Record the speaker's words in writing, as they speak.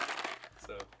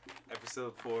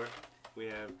episode 4. We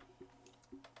have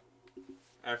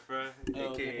Ephra,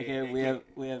 Oh, aka. okay.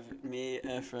 We have me,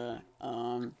 Ephra.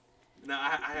 No,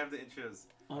 I have the intros.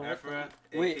 Oh, Ephra,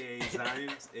 wait. aka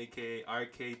Zymes, aka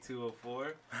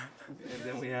RK204, and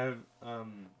then we have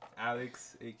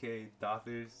Alex, aka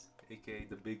Dothers, aka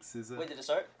the Big Scissor. Wait, did it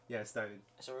start? Yeah, it started.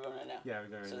 So we're going right now. Yeah, we're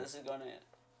going right So now. this is going right.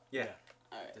 Yeah.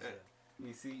 All right. Yeah.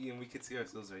 You see, and we could see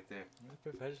ourselves right there.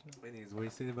 Professional. Anyways, what are you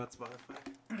saying about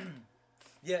Spotify?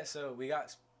 Yeah, so we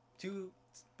got 2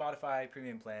 Spotify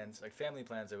premium plans, like family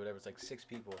plans or whatever. It's like 6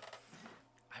 people.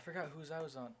 I forgot whose I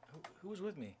was on. Who was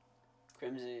with me?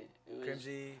 Crimsy. It was.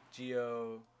 Crimsy,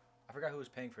 Gio. I forgot who was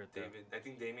paying for it though. David. I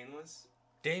think Damien was.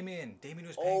 Damien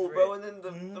was paying Oh, for bro, it. and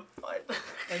then the fight.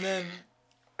 And then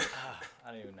I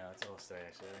don't even know. It's a whole story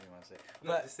actually. I don't even want to say. No,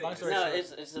 But just say long it. story No,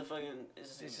 short, it's a fucking.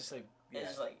 It's just like yeah. It's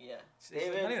just like yeah. It's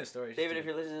David, not even a story. it's David, just if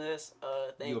you're listening to this,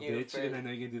 thank You a you bitch, for. and I know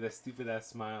you're gonna do that stupid ass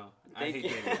smile. I Thank hate you.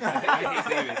 David. I hate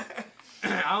David.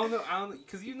 I don't know,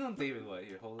 because you know David what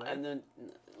your whole life. And then,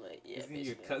 like, yeah. Isn't he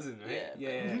your basically. cousin, right? Yeah.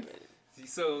 Yeah. but-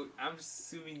 So I'm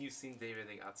assuming you've seen David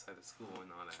like outside of school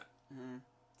and all that. Mhm.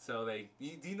 So like,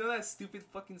 do you know that stupid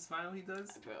fucking smile he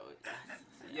does? Bro.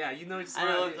 Yeah, you know his I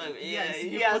smile. know. Like, yeah, you see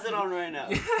he your has it fucking- on right now.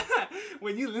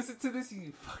 When you listen to this,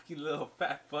 you fucking little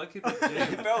fat fuck in the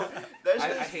gym. Bro, that's I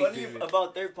what's hate funny David.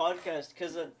 about their podcast,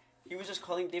 because he was just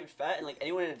calling David fat, and like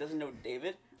anyone that doesn't know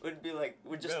David would be like,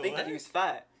 would just Bro, think what? that he was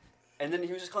fat, and then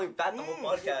he was just calling him fat the whole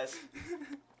podcast.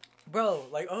 Bro,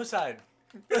 like Oside.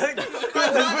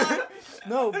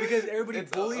 No, because everybody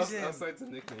It's bullies him. Outside's a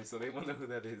nickname, so they won't know who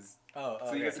that is. Oh, So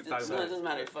you okay. guys can talk So about it doesn't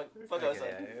matter. Fuck Okay,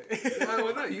 outside. yeah.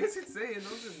 Well, no, you guys can say it. No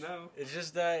one doesn't know. It's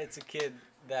just that it's a kid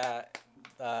that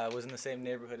was in the same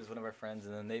neighborhood as one of our friends,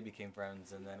 and then they became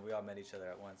friends, and then we all met each other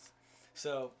at once.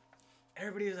 So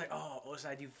everybody was like, "Oh,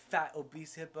 Oside, you fat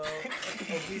obese hippo,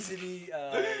 obesity,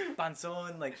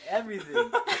 panzón, like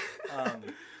everything."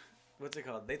 What's it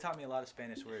called? They taught me a lot of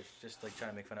Spanish words, just like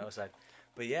trying to make fun of Oside.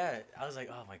 But yeah, I was like,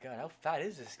 "Oh my god, how fat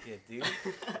is this kid, dude?"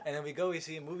 And then we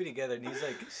see a movie together, and he's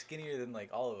like skinnier than like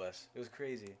all of us. It was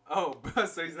crazy. Oh, bro,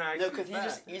 so he's not actually No, because he fat.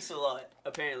 just eats a lot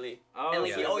apparently, Oh, and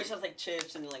like yeah. he always has like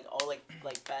chips and like all like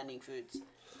fattening foods.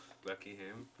 Lucky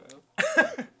him,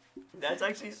 bro. That's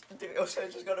actually dude. Also, I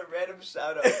just got a random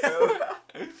shout out, bro.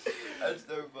 That's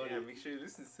so funny. Yeah, make sure you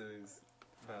listen to this.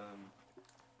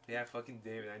 Yeah, fucking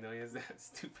David. I know he has that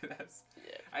stupid ass.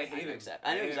 Yeah, I hate him.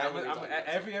 I know exactly what you're talking about.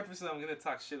 Every episode, I'm gonna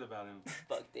talk shit about him.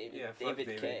 Fuck David. Yeah, fuck David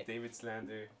David. K. David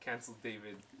slander. Cancel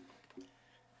David.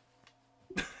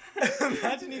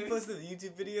 Imagine he posts the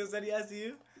YouTube videos that he has to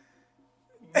you.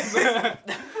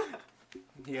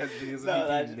 He has videos No, of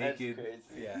that's me being naked.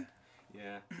 crazy. Yeah.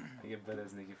 Yeah, I get better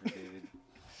as naked for David.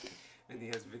 And he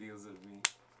has videos of me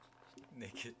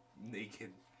Naked. naked.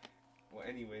 Well,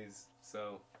 anyways,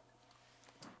 so.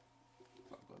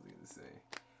 What was I gonna say?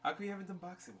 How come you haven't done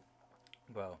boxing?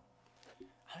 Bro,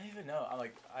 I don't even know.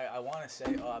 I want to say,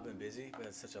 oh, I've been busy, but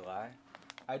it's such a lie.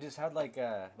 I just had like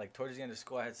towards the end of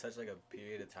school, I had such like a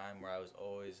period of time where I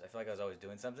feel like I was always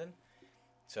doing something.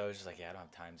 So I was just like, yeah, I don't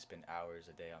have time to spend hours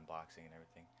a day on boxing and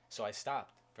everything. So I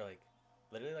stopped for like,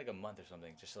 literally like a month or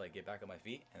something, just to like get back on my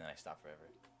feet, and then I stopped forever.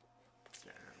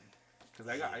 Cause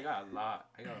I got a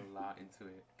lot into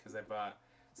it. Cause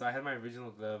so I had my original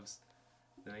gloves.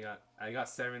 Then I got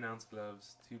 7-ounce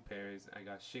gloves, 2 pairs. I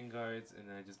got shin guards, and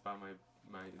then I just bought my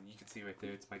you can see right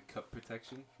there. It's my cup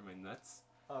protection for my nuts.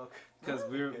 Oh. Cause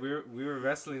we were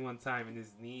wrestling one time, and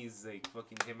his knees like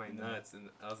fucking hit my nuts, and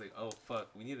I was like, oh fuck,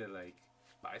 we need to like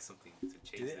buy something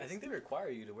to change this. I think they require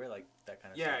you to wear like that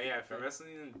kind of Yeah, stuff. yeah. For right? wrestling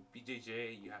and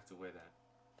BJJ, you have to wear that.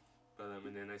 But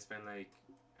and then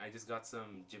I just got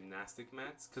some gymnastic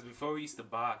mats. Cause before we used to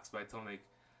box, but I told him like,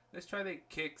 let's try like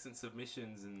kicks and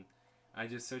submissions, and I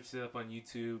just searched it up on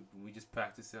YouTube. And we just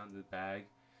practiced it on the bag,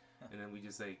 and then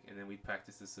we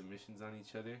practiced the submissions on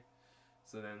each other.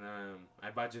 So then I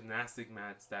bought gymnastic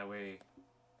mats. That way,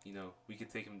 you know, we could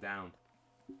take him down.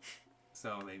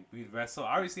 So like we'd wrestle.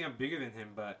 Obviously, I'm bigger than him,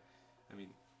 but I mean,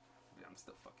 I'm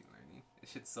still fucking learning.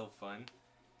 This shit's so fun.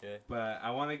 Yeah. But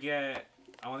I want to get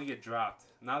dropped.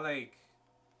 Not like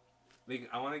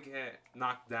I want to get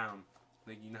knocked down.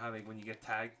 Like you know how like when you get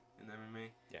tagged in MMA,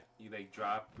 Yeah. you like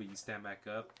drop but you stand back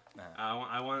up. Uh-huh.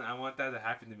 I want that to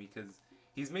happen to me because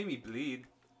he's made me bleed.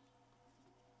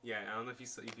 Yeah, I don't know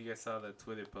if you guys saw the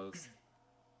Twitter post.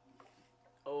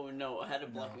 Oh no, I had to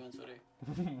block you on Twitter.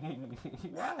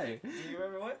 Why? Do you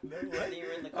remember what? No, I what? think you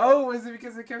were in the car. Oh, was it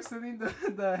because I kept sending the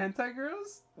hentai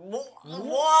girls?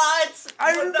 What?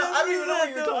 I No, remember I don't even know what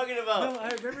you're that, talking about. No, I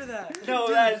remember that. No,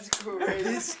 Dude, that's crazy.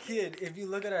 This kid, if you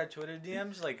look at our Twitter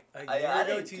DMs, like a I year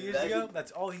ago, didn't 2 do years that. ago,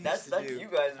 that's all he That's used to do. you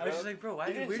guys, bro. I was just like, bro,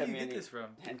 You didn't where do send you me get any this from?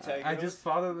 hentai I girls? just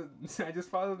followed. I just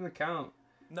followed an account.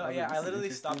 No, Oh, yeah, this I is literally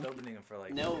interesting. stopped opening them for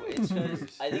like. No, it's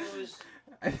because I think it was.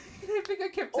 I think I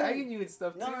kept Oh. tagging you and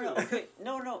stuff No, too. no, no. Okay,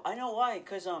 no. I know why.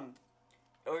 Cause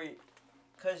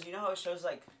cause you know how it shows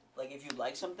like if you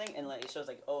like something and like it shows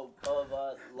like oh blah blah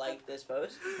blah like this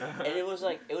post and it was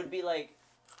like it would be like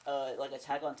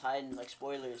Attack on Titan like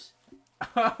spoilers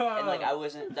and like I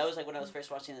wasn't that was like when I was first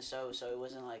watching the show so it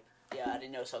wasn't like yeah I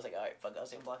didn't know so I was like alright fuck I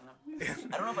was like blocking them.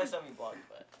 I don't know if I still have you blocked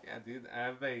but Yeah, dude, I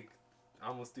have like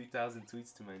almost 3,000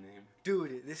 tweets to my name.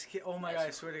 Dude, this kid, oh my god,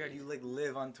 I swear to god, you like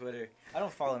live on Twitter. I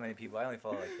don't follow many people, I only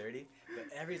follow like 30. But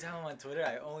every time I'm on Twitter,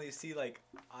 I only see like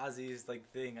Ozzy's like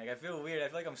thing. Like I feel weird, I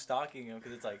feel like I'm stalking him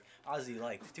because it's like Ozzy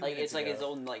liked 2 like minutes it's like ago. his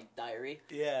own like diary.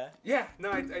 Yeah. Yeah,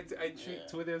 no, I treat Yeah.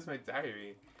 Twitter as my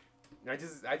diary.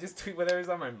 I just tweet whatever's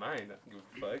on my mind. I don't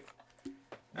give a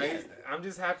fuck. I'm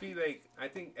just happy. Like I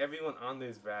think everyone on there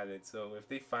is valid. So if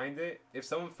they find it, if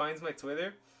someone finds my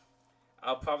Twitter,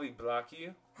 I'll probably block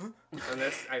you,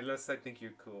 unless I think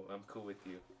you're cool. I'm cool with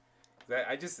you.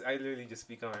 I literally just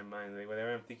speak on my mind, like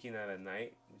whatever I'm thinking at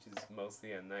night, which is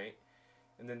mostly at night,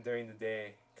 and then during the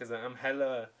day, cause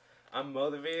I'm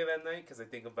motivated at night, cause I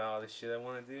think about all the shit I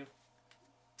want to do,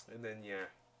 and then yeah,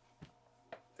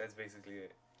 that's basically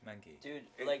it. Monkey. Dude,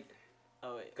 like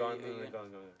oh wait, Go are on, you good? go on.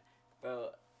 Bro,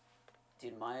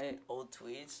 dude, my old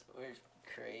tweets were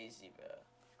crazy,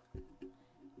 bro.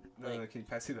 No, Like- can you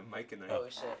pass me the mic and I? Oh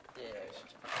shit, yeah, I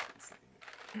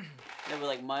gotcha. No, but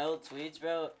like my old tweets,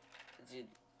 bro, dude,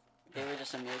 they were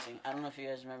just amazing. I don't know if you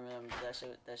guys remember them. But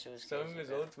that shit was Some crazy. of his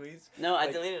bro. old tweets, No, I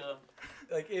like- deleted them.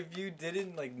 like if you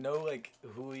didn't like know like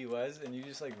who he was and you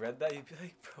just like read that, you'd be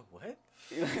like, bro, what?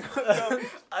 No,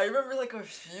 I remember like a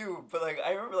few, but like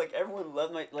I remember like everyone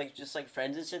loved my like just like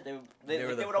friends and shit. They They were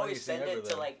like, the they would always funniest thing send ever, it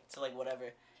though. to like whatever,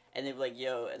 and they'd be like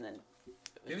yo, and then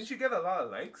Didn't you get a lot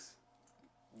of likes?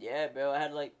 yeah, bro, I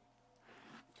had like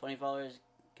 20 followers,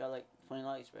 got like 20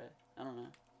 likes, bro. I don't know.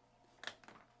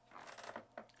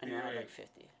 I know I had Yeah. like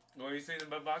 50. What were you saying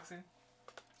about boxing?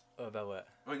 Oh, about what?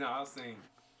 Oh no, I was saying.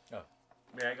 Oh.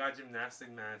 Yeah, I got gymnastic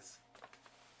mats.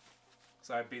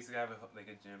 So I basically have like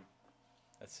a gym.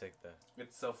 That's sick though.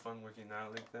 It's so fun working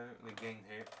out like that, like getting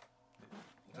hit.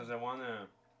 Because I wanna.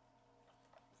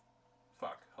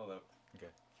 Fuck, hold up.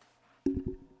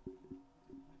 Okay.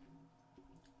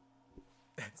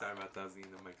 Sorry about that, I was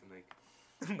eating the mic and like.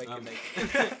 Make Um, it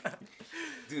make.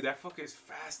 Dude, that fucker is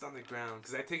fast on the ground.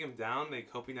 Cause I take him down, like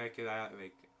hoping I could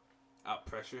out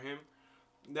pressure him.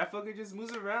 That fucker just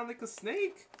moves around like a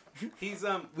snake. He's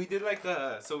we did like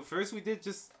so first we did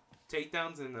just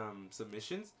takedowns and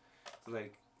submissions, so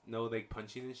like no like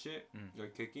punching and shit or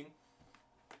kicking.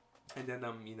 And then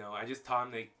I just taught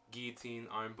him like guillotine,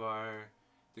 armbar,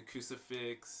 the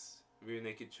crucifix, rear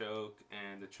naked choke,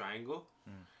 and the triangle.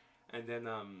 And then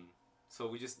so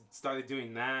we just started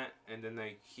doing that, and then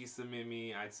like he submit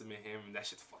me, I'd submit him, and that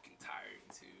shit's fucking tiring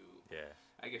too. Yeah.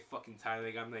 I get fucking tired,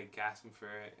 like I'm like gasping for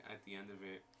it at the end of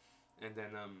it. And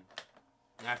then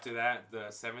after that the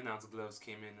 7-ounce gloves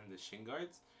came in and the shin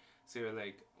guards. So they were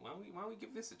like, why don't we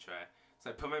give this a try? So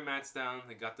I put my mats down,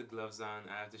 I got the gloves on,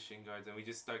 I have the shin guards, and we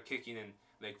just start kicking in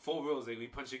like full rolls, like we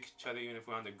punch each other even if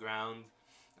we're on the ground.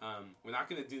 We're not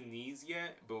gonna do knees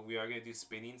yet, but we are gonna do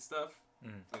spinning stuff.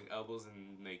 Like elbows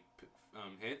and like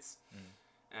hits,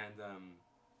 and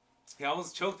he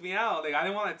almost choked me out. Like I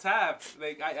didn't want to tap.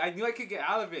 Like I knew I could get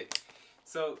out of it.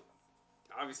 So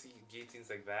obviously guillotines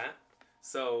like that.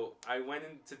 So I went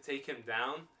in to take him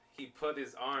down. He put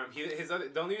his arm.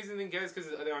 The only reason he didn't get it is because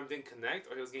his other arm didn't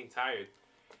connect or he was getting tired.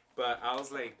 But I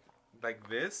was like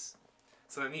this.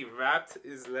 So then he wrapped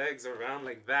his legs around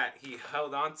like that. He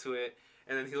held onto it.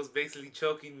 And then he was basically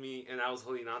choking me, and I was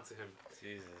holding on to him.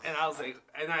 Jesus. And I was like,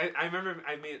 and I remember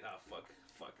I made,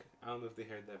 fuck. I don't know if they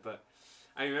heard that, but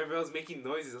I remember I was making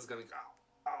noises. I was going,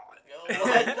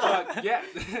 What the fuck, yeah.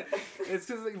 It's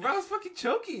because like, bro, I was fucking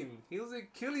choking. He was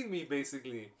like killing me,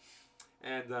 basically.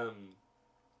 And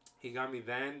he got me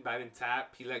then, but I didn't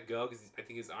tap. He let go because I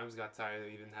think his arms got tired.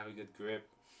 He didn't have a good grip.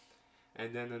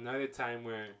 And then another time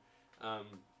where,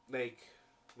 like,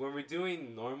 when we're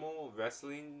doing normal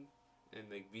wrestling and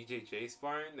like BJJ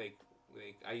sparring, like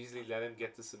I usually let him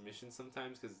get the submission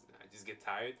sometimes because I just get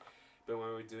tired. But when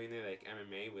we're doing it like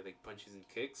MMA with like punches and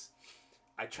kicks,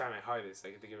 I try my hardest.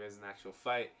 Like I think of it as an actual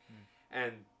fight.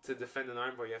 And to defend an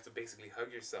armbar, you have to basically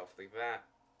hug yourself like that.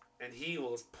 and he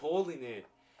was pulling it,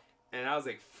 and I was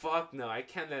like, fuck no, I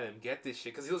can't let him get this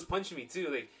shit, because he was punching me too.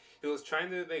 Like, he was trying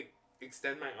to like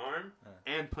extend my arm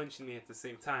and punching me at the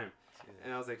same time,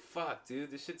 and I was like, fuck,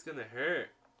 dude, this shit's gonna hurt.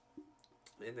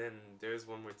 And then there's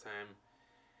one more time,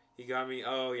 he got me.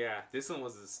 Oh yeah, this one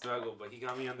was a struggle, but he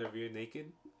got me on the rear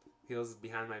naked. He was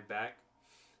behind my back,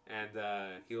 and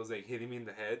he was like hitting me in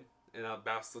the head, and I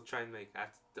was still trying to like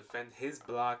have to defend his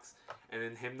blocks, and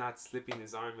then him not slipping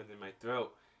his arm into my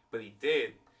throat, but he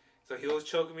did. So he was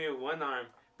choking me with one arm,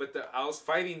 but I was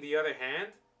fighting the other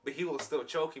hand, but he was still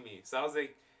choking me. So I was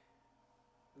like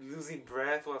losing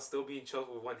breath while still being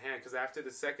choked with one hand, because after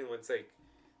the second one, it's like,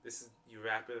 this is, you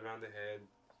wrap it around the head,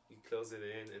 you close it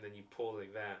in, and then you pull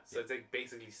like that. So it's like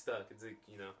basically stuck. It's like,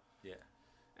 you know. Yeah.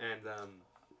 And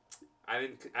I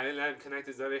didn't let him connect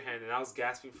his other hand, and I was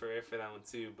gasping for air for that one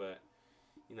too. But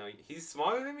you know, he's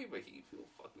smaller than me, but he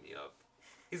fucked me up.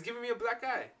 He's giving me a black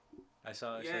eye. I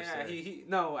saw. Yeah. He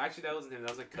no, actually that wasn't him. That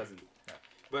was a cousin. Yeah.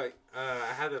 But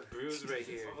I had a bruise right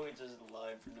here. Probably just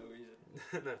lied for no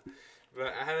reason. No,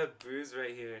 but I had a bruise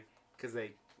right here, cause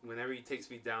like whenever he takes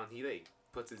me down, he like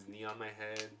puts his knee on my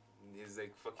head, and his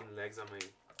like fucking legs on my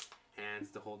hands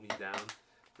to hold me down.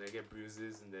 So I get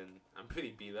bruises, and then I'm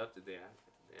pretty beat up the day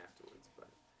afterwards. But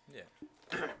Yeah.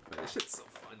 but that shit's so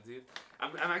fun, dude.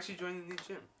 I'm actually joining the new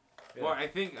gym. Yeah. Well, I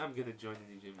think I'm gonna join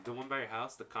the new gym. The one by your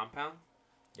house, the compound.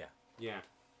 Yeah. Yeah,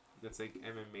 that's like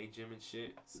MMA gym and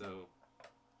shit. So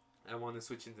I want to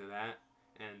switch into that,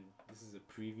 and this is a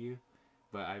preview.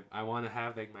 But I want to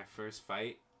have like my first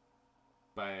fight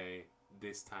by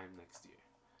this time next year,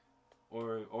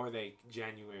 or like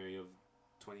January of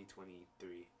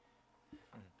 2023.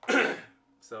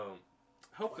 So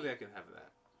hopefully I can have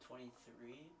that. 23.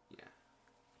 Yeah.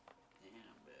 Damn,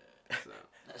 man. So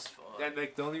That's fun. and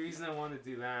like the only reason I want to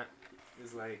do that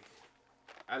is like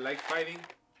I like fighting.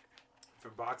 For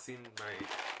boxing,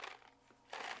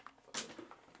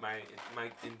 my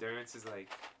endurance is like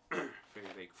for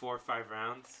like 4 or 5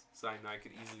 rounds, so I know I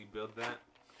could easily build that.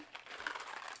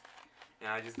 And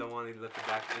I just don't want to look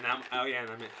back. And I'm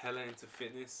hella into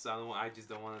fitness, so I just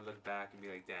don't want to look back and be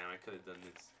like, damn, I could have done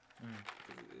this.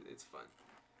 It's fun.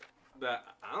 But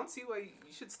I don't see why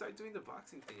you should start doing the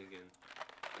boxing thing again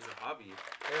as a hobby.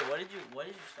 Hey, what did you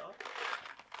stop?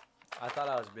 I thought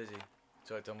I was busy,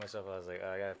 so I told myself, I was like,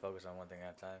 oh, I gotta focus on one thing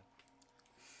at a time.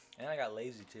 And I got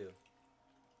lazy too,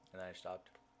 and then I stopped.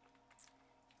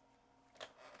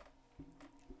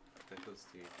 That goes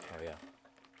to you. Oh yeah.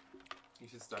 You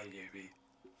should start again, B.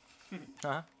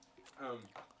 Huh?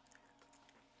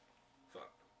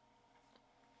 Fuck.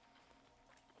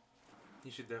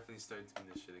 You should definitely start doing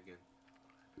this shit again.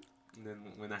 And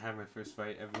then when I have my first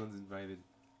fight, everyone's invited.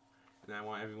 And I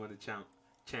want everyone to chant,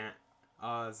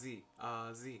 Aussie,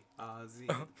 Aussie,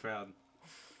 Aussie, proud.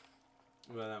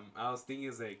 But I was thinking,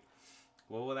 is like,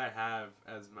 what would I have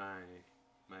as my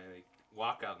like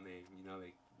walkout name?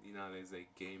 You know, there's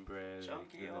like Game Bread,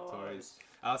 Chunky like the Notorious. Oz.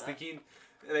 I was thinking,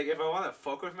 like, if I want to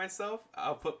fuck with myself,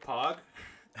 I'll put Pog.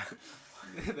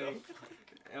 Like,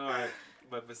 alright,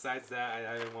 but besides that,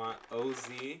 I either want OZ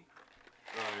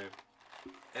or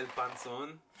El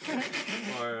Panzon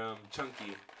or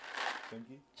Chunky.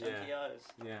 Chunky? Chunky Oz.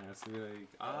 Yeah, so we're like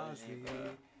Ozzy,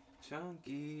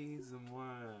 Chunky, some more.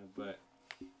 But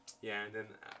yeah, and then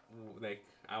like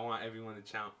I want everyone to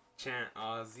chant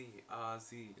Ozzy,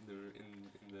 Ozzy in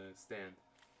the stand.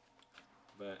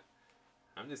 But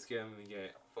I'm just scared I'm gonna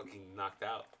get fucking knocked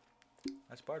out.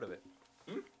 That's part of it.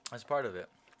 Hmm? That's part of it.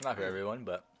 Not for everyone,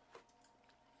 but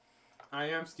I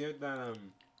am scared that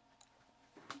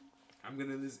I'm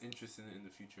gonna lose interest in it in the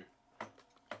future.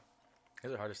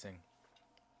 it's the hardest thing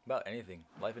about anything,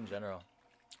 life in general.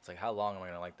 It's like, how long am I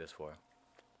gonna like this for?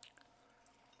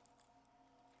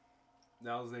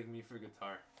 That was like me for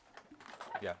guitar.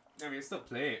 Yeah. I mean, I still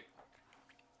play it,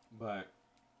 but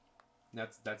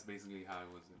that's basically how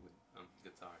it was with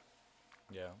guitar.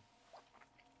 Yeah.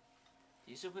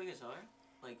 Do you still play guitar?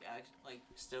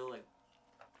 Still like.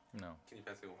 No. Can you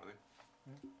pass me water?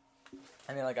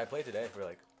 I mean, like, I played today for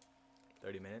like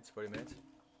 30 minutes, 40 minutes.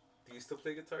 Do you still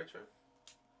play guitar, Trent?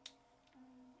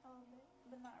 A little bit,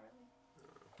 but not really.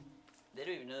 They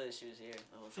don't even know that she was here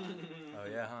the whole time. Oh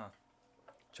yeah, huh?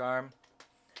 Charm.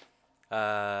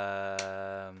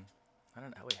 I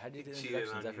don't know. Wait, how do you do the Cheated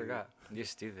introductions? on I you. forgot. You're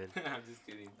stupid. I'm just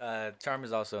kidding. Charm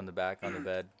is also in the back on the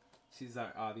bed. She's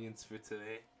our audience for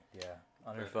today. Yeah,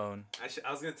 on her Right. phone.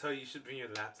 I was gonna tell you should bring your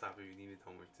laptop if you needed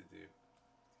homework to do.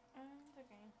 It's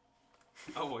okay.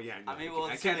 Oh well, yeah. I mean, well,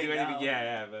 I it's can't too do late anything. now.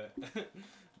 Yeah, but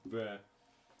bruh.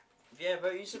 Yeah,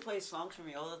 bro, you used to play songs for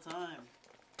me all the time.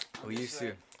 We used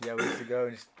to. Yeah, we used to go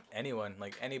and just anyone,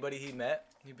 like anybody he met,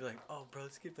 he'd be like, "Oh, bro,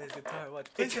 this kid plays guitar. Watch."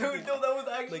 Dude, no, that was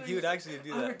actually. Like he would actually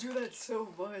do I would that. do that so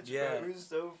much. Yeah. Bro. It was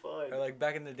so fun. Or like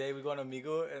back in the day, we go on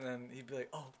Amigo, and then he'd be like,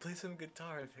 "Oh, play some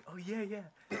guitar." And I'd be like, "Oh yeah,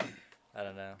 yeah." I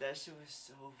don't know. That shit was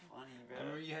so funny, I bro.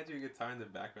 remember you had your guitar in the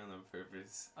background on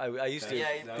purpose. I used to.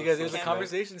 Yeah, Because it was so a sick.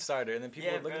 conversation starter, and then people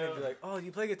Yeah, would look at me and be bro. like, "Oh,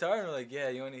 you play guitar?" And we're like, "Yeah,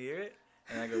 you want to hear it?"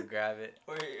 And I go grab it.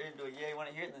 Or you'd be like, yeah, you want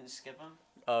to hear it, and then just skip them.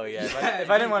 Oh yeah. If I, Yeah, if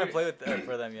I didn't you want to do. play with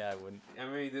for them, yeah, I wouldn't. I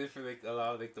remember you did it for like a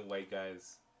lot of like the white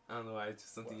guys. I don't know why. It's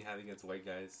just something you had against white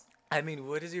guys. I mean,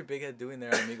 what is your big head doing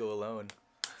there on Amigo alone?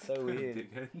 So weird.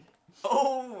 Big head.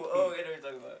 Oh, I know what you're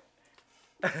talking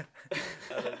about.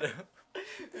 I don't know.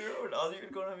 You remember when Ozzy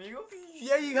would go on Amigo?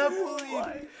 Yeah, you got Oh bullied.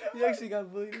 my You actually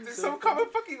got bullied. There's So some funny.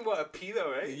 common fucking a pedo,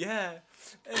 right? Yeah,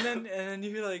 and then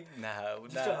you're like, nah, Do you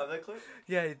still nah. have that clip?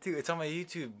 Yeah, dude, it's on my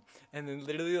YouTube. And then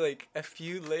literally like a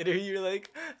few later, you're like,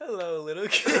 hello, little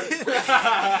kid.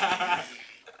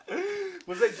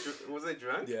 Was I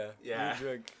drunk? Yeah. Yeah.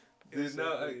 You're drunk. It was Dude, so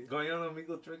no, funny. going on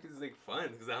Amigo drunk is like fun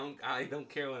because I don't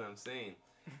care what I'm saying,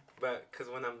 but because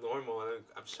when I'm normal,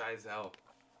 I'm shy as hell,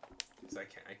 so I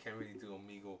can't really do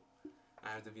Amigo. I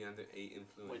have to be under 8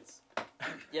 influence.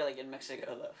 Yeah, like in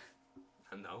Mexico though.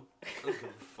 I know. I don't give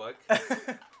a fuck.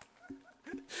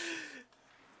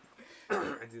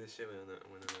 I do this shit when I'm at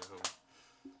home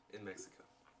in Mexico.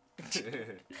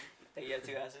 Like you have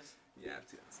 2 asses. Yeah, I have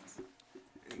 2 houses.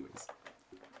 Anyways.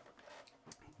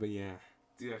 But yeah,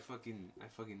 dude, I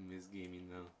fucking miss gaming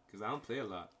though, cause I don't play a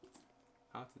lot.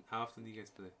 How often do you guys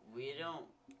play? We don't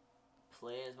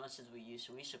play as much as we used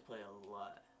to. We should play a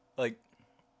lot. Like,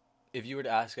 if you were to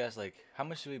ask us, like, how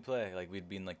much should we play? Like, we'd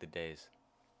be in, like, the days.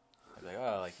 I'd be like,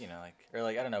 oh, like, you know, like, or,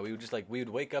 like, I don't know. We would just, like, we would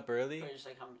wake up early, Or just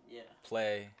like yeah.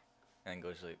 play, and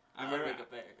go to sleep. I I'd remember wake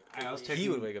up I was early. checking. He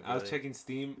would wake up I was early. checking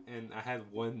Steam and I had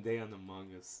 1 day on Among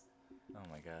Us. Oh,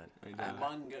 my God. I know.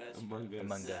 Among Us. Among Us.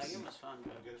 Among Yeah, Us. that game was fun,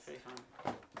 bro. It was pretty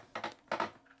fun.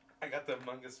 I got the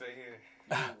Among Us right here.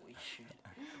 Holy shit.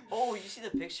 Oh, you see the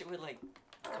picture with like,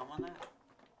 come on that?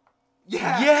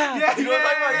 Yeah. Yeah! Yeah. You know what I'm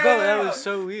talking about? Bro, Yeah, that yeah. was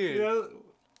so weird. Yeah.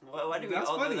 Why do we That's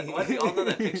all know funny. that? Why do we all know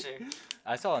that picture?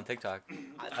 I saw it on TikTok.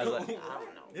 I was don't, like- I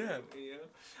don't know. Yeah. Yeah.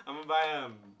 I'm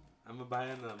gonna buy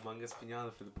an Among Us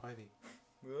pinata for the party.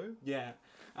 Really? Yeah.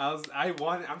 I'm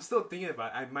still thinking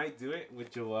about it. I might do it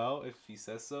with Joel if he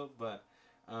says so, but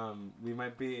we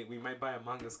might buy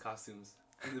Among Us costumes.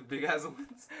 The big ass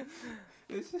ones.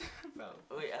 It's just about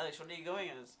Wait, Alex, what are you going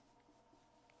as?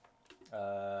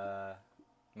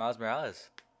 Miles Morales.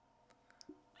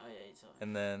 Oh yeah, you told me.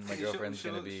 And then my Show- girlfriend's show,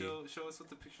 gonna be. show us what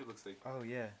the picture looks like. Oh,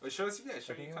 yeah. Or show us, yeah,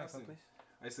 show Can me you your get my phone, costume.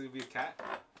 please? I still be a cat.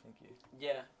 Thank you.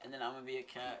 Yeah, and then I'm gonna be a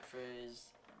cat for his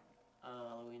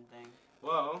Halloween thing.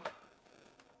 Well, what the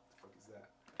fuck is that?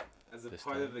 As a This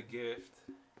part time. of the gift,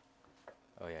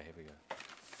 Oh, yeah, here we go.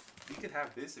 you could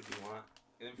have this if you want.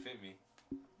 It didn't fit me.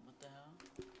 What the hell?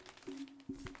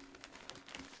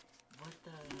 What the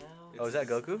hell? Oh, is that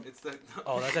Goku? It's the.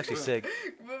 Oh, that's actually sick.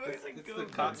 It's the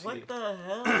Katsuki. What the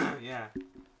hell? Yeah,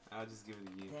 I'll just give it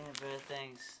to you. Damn, bro,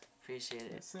 thanks. Appreciate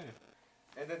it. Yes, sir.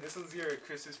 And then this was your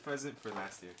Christmas present for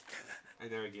last year. I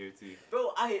never gave it to you.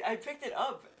 Bro, I picked it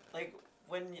up like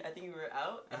when I think you were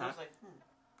out, and I was like,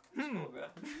 it's cool, bro.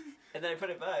 And then I put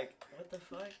it back. What the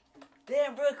fuck?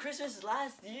 Damn, bro, Christmas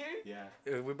last year? Yeah.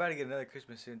 We're about to get another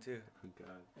Christmas soon, too. Oh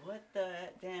God. What the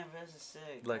heck? Damn, bro, this is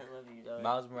sick. Like, I love you, dog.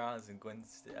 Miles Morales and Gwen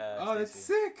Oh, that's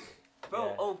Stacy. sick. Bro,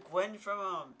 yeah. oh, Gwen from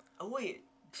oh wait,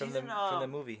 From she's the, in from the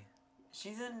movie.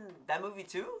 she's in that movie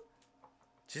too.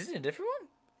 She's in a different one?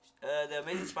 The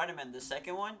Amazing Spider-Man, the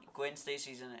second one. Gwen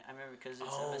Stacy's in it. I remember because it's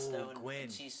Emma Oh, Stone. Gwen.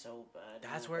 And she's so bad.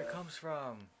 That's Oh, where it bro. comes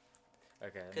from.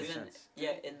 Okay, that Cause makes in sense.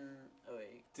 yeah in oh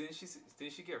wait Didn't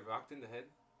she get rocked in the head?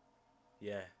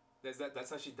 Yeah. That's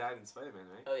how she died in Spider-Man,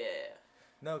 right? oh yeah.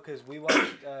 No, because we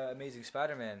watched Amazing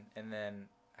Spider-Man, and then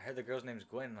I heard the girl's name's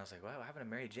Gwen, and I was like, wow, what happened to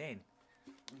Mary Jane?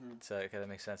 Mm-hmm. So, okay, that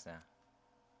makes sense now.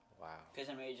 Wow. Because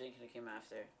Mary Jane could have came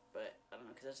after, but I don't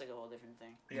know, because that's like a whole different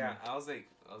thing. Yeah. I was like,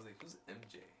 who's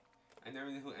MJ? I never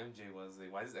knew who MJ was.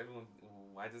 Like, why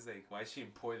is she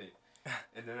important?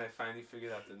 And then I finally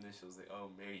figured out the initials. Like, oh,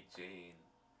 Mary Jane.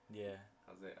 Yeah.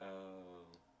 I was like, oh.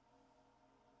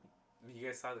 You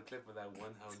guys saw the clip of that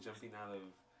one hoe jumping out of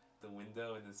the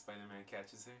window and then Spider-Man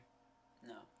catches her?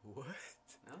 No. What?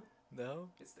 No? No?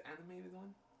 It's the animated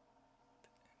one?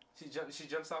 She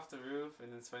jumps off the roof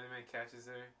and then Spider-Man catches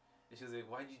her. And she was like,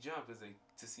 why'd you jump? It's like,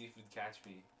 to see if you'd catch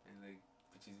me. And like,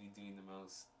 but she's been doing the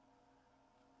most.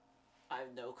 I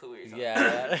have no clue what you're talking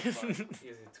Yeah. Fuck, you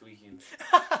guys are tweaking.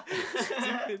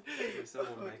 Stupid. There's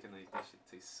someone making like, this shit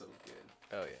tastes so good.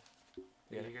 Oh, yeah.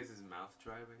 Are you guys' mouth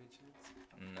dry by any chance?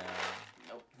 No.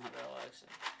 Nope, not at all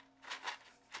actually.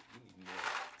 You need more.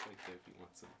 It's right there if you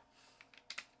want some.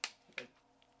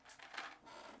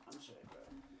 I'm sorry, bro.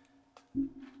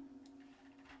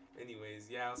 Anyways,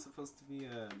 yeah, I was supposed to be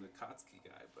the Kotsky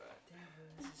guy, but Damn, bro,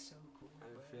 this is so cool.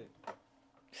 I didn't Bro.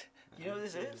 fit. You know what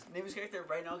this is? Name his character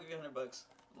right now. I'll give you $100.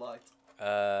 Locked.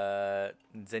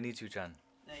 Zenitsu-chan.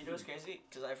 Now you know what's crazy?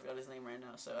 Because I forgot his name right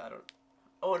now, so I don't.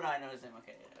 Oh no, I know his name.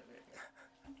 Okay.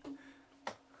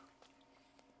 Yeah.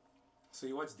 So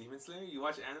you watch Demon Slayer? You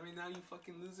watch anime now, you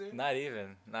fucking loser? Not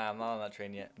even. Nah, I'm not on that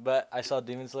train yet. But I saw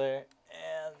Demon Slayer,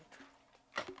 and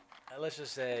let's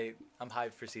just say I'm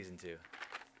hyped for season 2.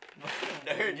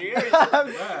 Nerd, you hear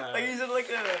me? Yeah. Like he's in like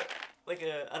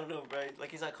a I don't know, bro.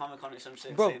 Like he's at Comic-Con or some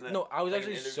shit. Bro, saying that, no, I was like, in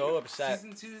actually an so interview. upset.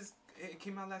 Season 2 it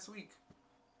came out last week.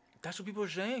 That's what people are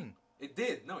saying. It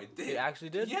did. No, it did. It actually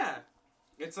did? Yeah.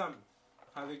 It's how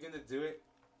they're gonna do it.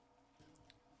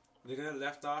 They're gonna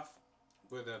left off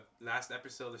where the last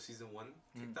episode of season 1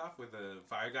 kicked off, where the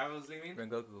fire guy was leaving.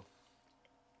 Rengoku.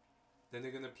 Then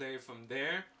they're gonna play from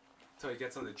there till he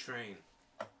gets on the train.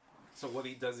 So what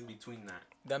he does in between that.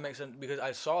 That makes sense because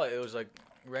I saw it. It was like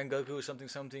Rengoku something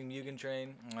Mugen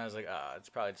Train, and I was like, it's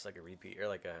probably just like a repeat or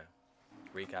like a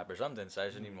recap or something. So I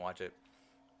just didn't even watch it.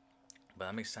 But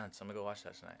that makes sense. I'm gonna go watch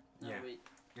that tonight. No, Yeah. wait.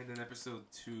 And then episode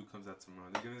 2 comes out tomorrow.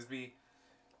 There's gonna be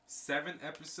 7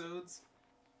 episodes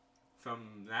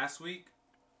from last week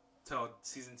till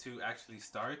season 2 actually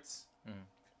starts.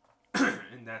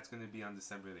 And that's gonna be on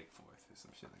December like 4th or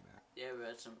some shit like that. Yeah, bro,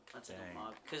 that's like Dang. a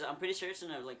mob. Cause I'm pretty sure it's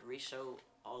gonna like re-show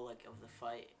all like of the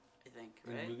fight. I think,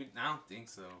 And right? I don't think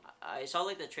so. I saw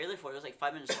like the trailer for it. It was like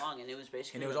 5 minutes long, and it was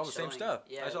basically. And it was like, all the same showing- stuff.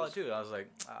 Yeah, I saw was, it too. I was like,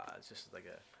 it's just like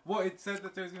a. Well, it said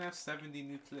that there's gonna have 70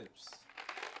 new clips.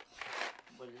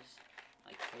 What is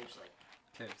like clips like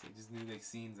Clips, like just new like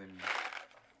scenes. I mean,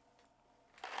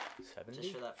 70?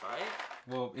 just for that fight?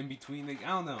 well, in between, like I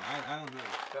don't know. I don't know.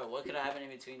 Bro, what could have happened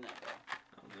in between that, bro?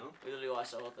 I don't know. We literally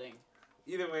watched the whole thing.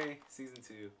 Either way, season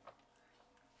 2.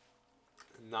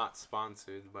 Not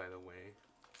sponsored, by the way.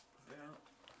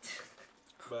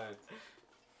 But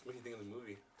what do you think of the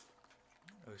movie?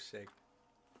 It was sick.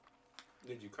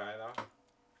 Did you cry at all?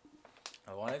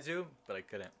 I wanted to, but I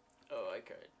couldn't. Oh, I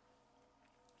cried.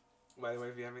 By the way,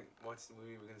 if you haven't watched the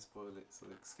movie, we're gonna spoil it, so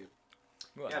like skip.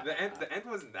 Well, Yeah, the end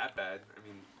wasn't that bad. I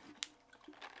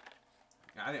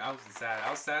mean, I wasn't sad. I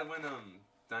was sad when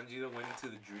Danjiro went into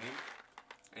the dream,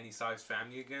 and he saw his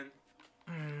family again.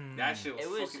 That shit was, It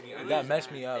was. fucking me. It And That was,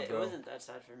 messed me up, it bro. wasn't that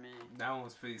sad for me. that one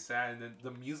was pretty sad. And then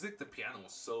the music, the piano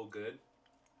was so good.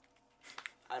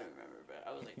 I don't remember, bro.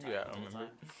 I was like tired Yeah, I the whole remember.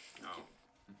 time. No,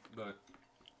 but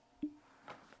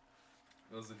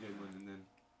it was a good one. And then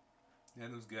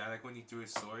it was good. I like when he threw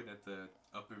his sword at the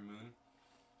upper moon,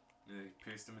 and it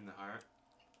pierced him in the heart.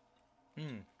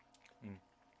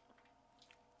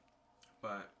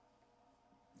 But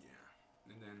yeah,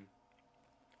 and then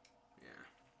yeah.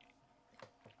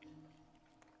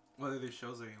 What other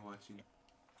shows are you watching?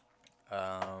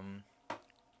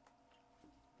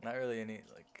 Not really any.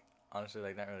 Like honestly,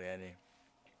 like not really any.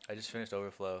 I just finished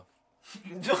Overflow.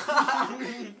 Nah,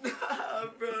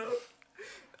 bro.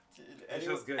 Dude, That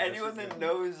show's good. Anyone That show's that good.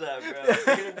 knows that, bro,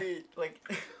 they're gonna be like.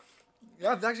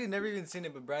 Yeah, I've actually never even seen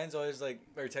it, but Brian's always like,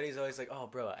 or Teddy's always like, oh,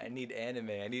 bro, I need anime.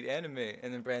 And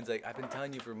then Brian's like, I've been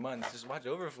telling you for months, just watch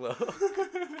Overflow.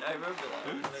 I remember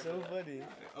that. It's so funny.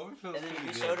 Overflow's And then pretty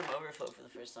we good. showed him Overflow for the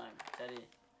first time, Teddy.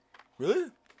 Really?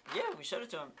 Yeah, we showed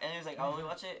it to him, and he was like, "I'll only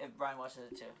watch it if Brian watches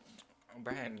it too."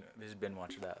 Brian has been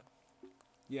watching that.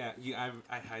 Yeah,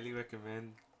 I highly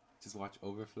recommend just watch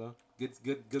Overflow.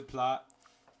 Good plot,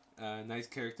 nice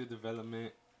character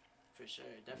development. For sure,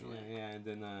 definitely. Yeah, and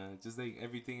then just like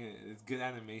everything, it's good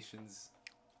animations.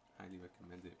 Highly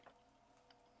recommend it.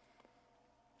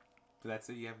 But that's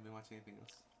it. You haven't been watching anything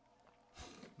else.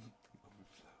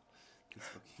 Overflow. This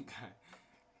fucking guy.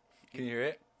 Can you hear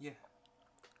it? Yeah.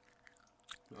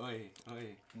 Oi.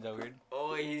 Is that weird?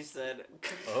 Oh, he said.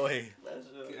 Oi. That's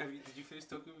Did you finish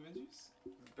Tokyo Revengers?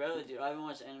 bro, dude, I haven't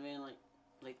watched anime in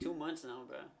like 2 months now,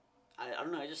 bro. I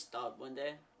don't know. I just stopped one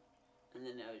day, and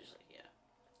then I was just like, yeah.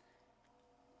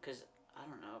 Cause I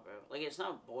don't know, bro. Like it's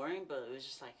not boring, but it was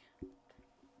just like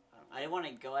I didn't want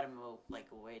to go out of my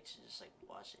way to just like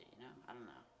watch it. You know, I don't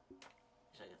know.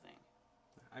 It's like a thing.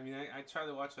 I mean, I try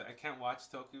to watch it. I can't watch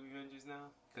Tokyo Revengers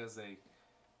now because like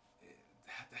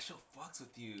that show fucks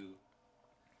with you.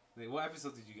 Like, what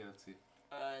episode did you get up to?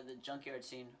 The junkyard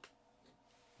scene.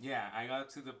 Yeah, I got up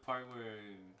to the part where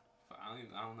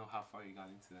I don't know how far you got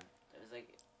into that. It was like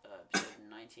episode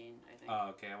 19, I think. Oh,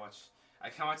 okay. I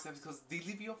can't watch that because they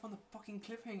leave you off on the fucking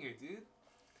cliffhanger, dude.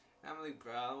 I'm like,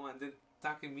 bro, I don't want. Then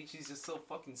Takemichi's just so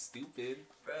fucking stupid.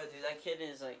 Bro, dude, that kid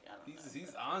is like, I don't know.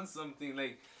 He's on something.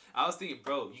 Like, I was thinking,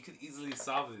 bro, you could easily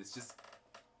solve this. Just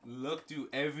look through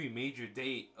every major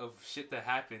date of shit that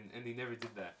happened, and they never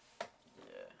did that.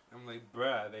 Yeah. I'm like,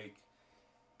 bruh, like,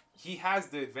 he has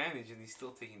the advantage, and he's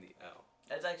still taking the L.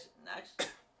 That's actually,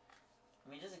 I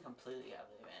mean, he doesn't completely have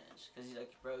the advantage because he's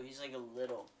like, bro, he's like a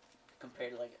little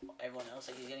compared to like everyone else.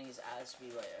 Like he's getting his ass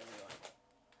beat by everyone.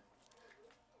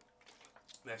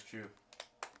 That's true.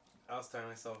 I was telling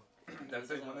myself, that's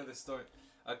like one of the stories.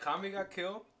 Akame got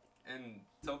killed, and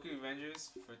Tokyo Revengers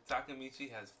for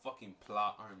Takemichi has fucking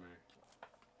plot armor.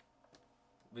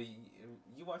 But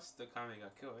you watched the Akame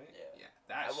got killed, right? Yeah.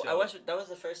 That I watched. That was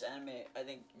the first anime I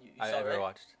think you I saw, ever right?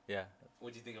 watched. Yeah.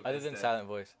 What'd you think of Other this than then? Silent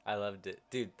Voice, I loved it,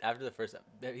 dude. After the first,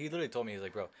 he literally told me, he's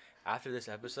like, bro, after this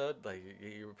episode, like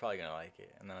you were probably gonna like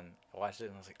it. And then I watched it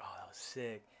and I was like, oh, that was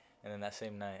sick. And then that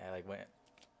same night, I like went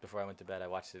before I went to bed, I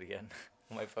watched it again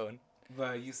on my phone.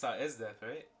 But you saw Death,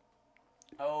 right?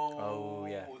 Oh.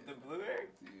 yeah. The blue hair,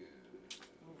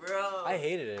 Dude. bro. I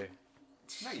hated her.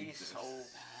 No, you She's just- so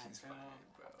bad, She's bro. fine,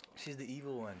 bro. She's the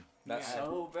evil one. Yeah.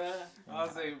 So, bro. I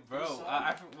was like, bro, So-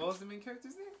 what was the main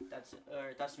character's name?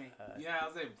 That's me. Yeah, I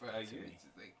was like, bro, That's you're me.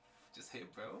 just like, just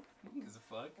hit, bro. Who gives a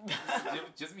fuck?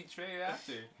 just betray her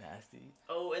after. Nasty.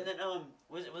 Oh, and then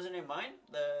wasn't it mine?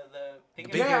 The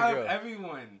pink big hair? hair Yeah, girl.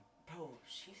 everyone. Bro,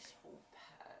 she's so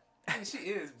bad. I mean, she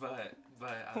is, but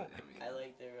I mean, I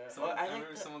liked her, bro. someone, I I like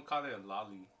remember someone called her a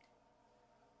lolly.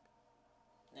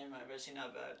 Never mind, bro. She's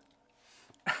not bad.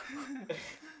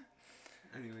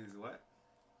 Anyways, what?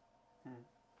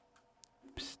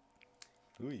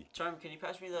 Ooh. Charm, can you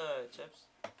pass me the chips?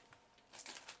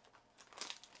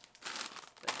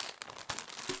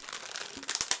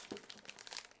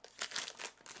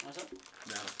 What's up?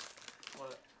 No,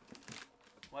 What?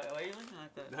 Why are you looking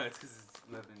like that? no, it's because it's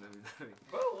nothing.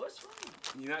 Bro, what's wrong?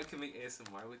 You know I can make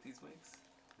ASMR with these mics?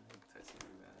 I'm touching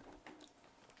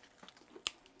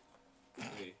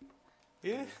that. Wait.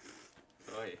 Yeah.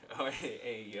 Oh,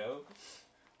 hey, yo.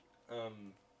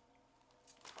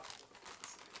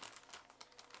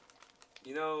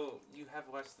 You know, you have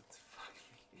watched the. Fuck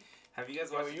me. Have you guys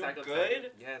Bro, watched you Attack on good? Titan?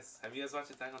 Yes. Have you guys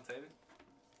watched Attack on Titan?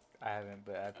 I haven't,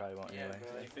 but I probably won't Yeah, anyway.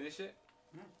 bro. Did you finish it?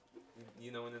 Hmm.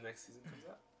 You know when the next season comes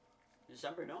out?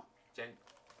 December, no?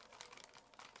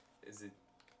 Is it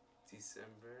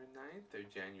December 9th or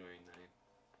January 9th?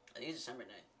 I think it's December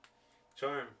 9th.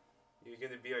 Charm, you're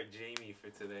gonna be our Jamie for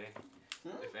today.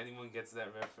 Hmm? If anyone gets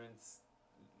that reference,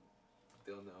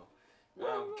 they'll know.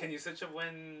 Woo! Can you search up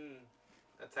when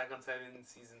Attack on Titan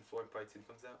Season 4 Part 2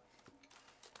 comes out?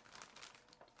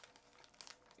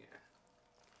 Yeah.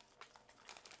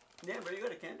 Yeah, bro, you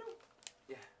got a candle?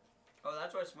 Yeah. Oh,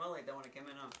 that's why it smelled like that when it came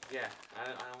in, huh? Yeah, I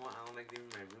don't like leaving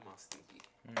my room all stinky.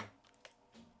 Mm.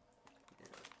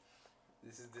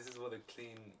 This is what a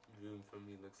clean room for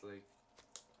me looks like.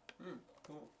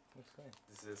 Cool. Looks fine.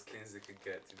 This is as clean as it could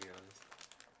get, to be honest.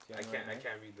 I January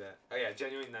can't read that. Oh yeah,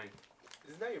 January 9th.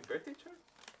 Isn't that your birthday, Charm?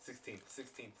 16th.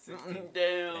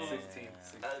 Damn.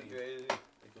 16th. That's crazy.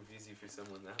 I confuse you for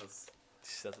someone else.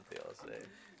 That's what they all say.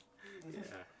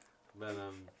 Yeah. But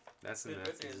that's Whose the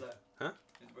birthday is that? Huh?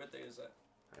 Whose birthday is that?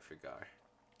 I forgot.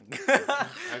 I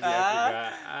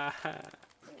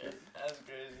forgot. That's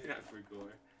crazy. I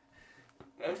forgot.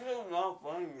 That's really not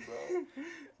funny, bro.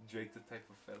 Drake the type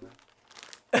of fella.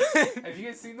 Have you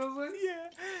guys seen those ones? Yeah.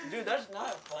 Dude, that's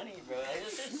not funny, bro.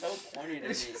 That's just so corny to me.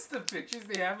 It's just the pictures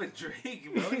they have of Drake,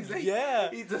 bro. He's like, Yeah.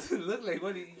 he doesn't look like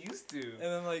what he used to. And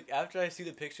then like after I see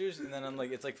the pictures, and then I'm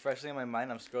like, it's like freshly in my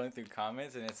mind. I'm scrolling through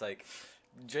comments, and it's like,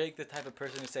 Drake, the type of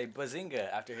person to say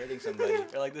bazinga after hitting somebody,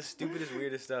 or like the stupidest,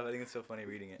 weirdest stuff. I think it's so funny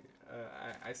reading it.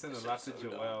 I sent This a lot is to so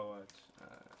Joel. Watch.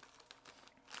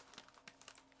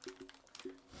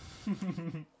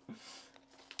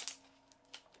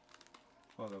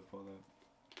 Hold up. Oh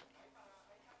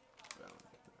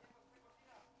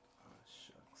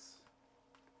shucks.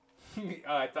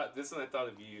 Oh, I thought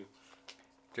of you.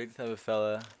 Drake, the type of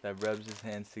fella that rubs his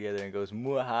hands together and goes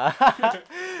muha.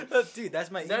 Dude,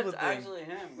 that's my evil That's thing. actually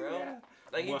him, bro. Yeah.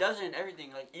 Like he What? does it in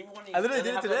everything. Like even when he I literally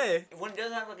doesn't did it have, today. Like, when he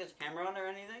doesn't have like his camera on or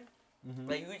anything, Mhm.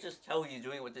 like you can just tell he's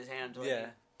doing it with his hands. Like, Yeah.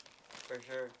 for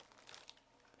sure.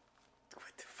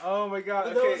 Oh my god.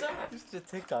 What the hell was that? Just a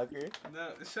TikToker. No,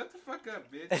 shut the fuck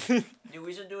up, bitch. Dude,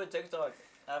 we should do a TikTok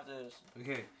after this.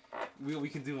 Okay, we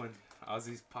can do one.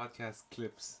 Ozzy's podcast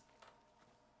clips.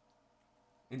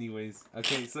 Anyways,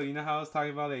 okay, so you know how I was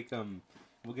talking about like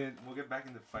we'll get back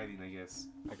into fighting, I guess.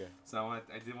 Okay. So I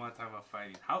did want to talk about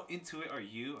fighting. How into it are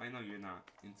you? I know you're not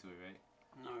into it, right?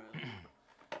 Not really.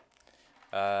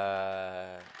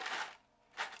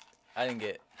 I didn't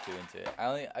get too into it.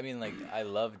 I mean, like, I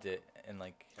loved it, and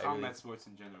like, Combat sports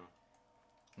in general.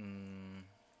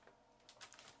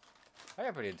 I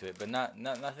got pretty into it, but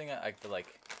nothing I could like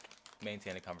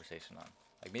maintain a conversation on.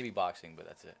 Like maybe boxing, but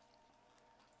that's it.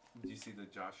 Did you see the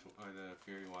Joshua or the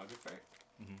Fury Wilder fight?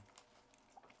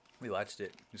 We watched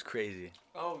it. It was crazy.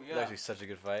 Oh It was actually such a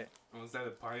good fight. I was at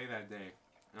a party that day,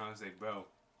 and I was like, bro.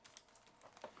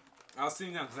 I was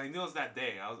sitting down because I knew it was that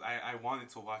day. I wanted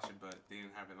to watch it, but they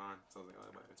didn't have it on, so I was like,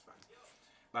 oh, but it's fine.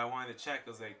 But I wanted to check. I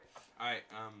was like, all right,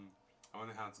 I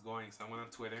wonder how it's going. So I went on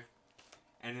Twitter,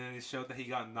 and then it showed that he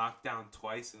got knocked down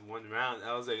twice in one round.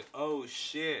 I was like, oh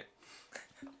shit.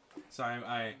 So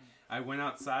I went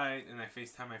outside and I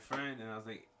FaceTimed my friend, and I was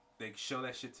like, show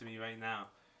that shit to me right now.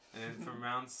 And then from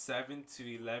round 7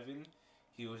 to 11,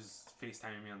 he was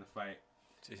FaceTiming me on the fight.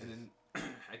 Jesus. And then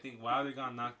I think Wilder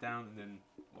got knocked down, and then,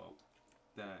 well,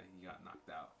 he got knocked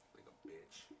out like a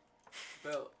bitch.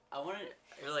 Bro, I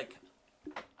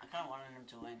kind of wanted him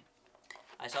to win.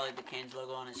 I saw like the Canes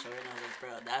logo on his shirt, and I was like,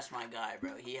 bro, that's my guy,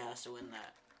 bro. He has to win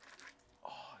that.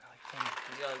 Oh, I like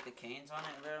He's got like the Canes on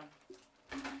it, bro.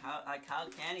 How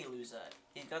can he lose that?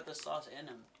 He's got the sauce in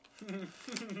him.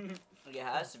 Like it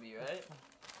has to be, right?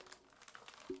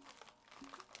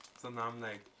 So now I'm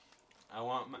like, I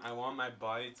want my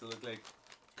body to look like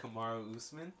Kamaru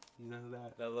Usman. You know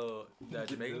that? that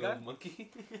Jamaican the guy. little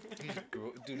monkey.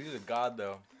 Dude, he's a god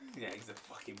though. Yeah, he's a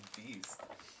fucking beast.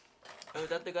 Oh, is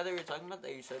that the guy that you were talking about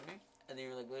that you showed me? And then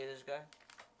you were like, look at this guy?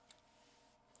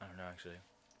 I don't know actually.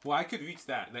 Well, I could reach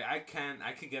that. Like I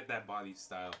could get that body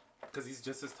style, cause he's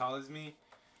just as tall as me.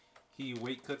 He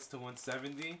weight cuts to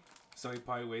 170, so he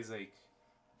probably weighs like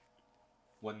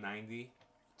 190,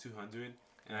 200,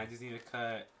 and I just need to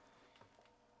cut.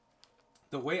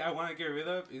 The weight I want to get rid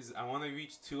of is I want to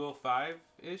reach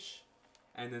 205-ish,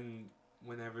 and then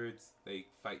whenever it's like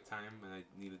fight time and I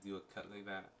need to do a cut like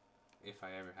that, if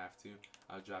I ever have to,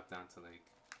 I'll drop down to like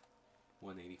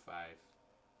 185.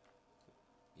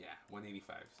 Yeah,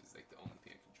 185 is like the only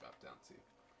thing I can drop down to.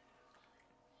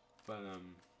 But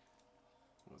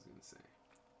what was I gonna say?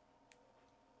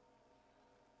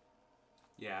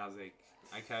 Yeah, I was like,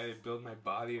 I kind of build my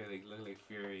body or like look like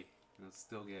Fury, and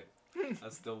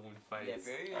I'll still win fights. Yeah,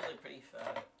 Fury is like pretty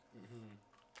fat.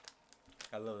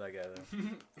 I love that guy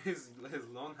though. his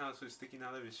long house was sticking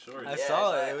out of his shorts. I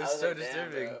saw it. It was so like, damn,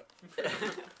 disturbing. bro.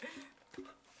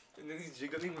 And then he's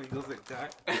jiggling when he goes like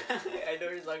that. I know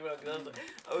what you're talking about, cause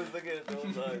I was looking at it the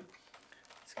whole time.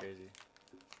 It's crazy.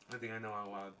 I think I know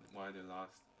why they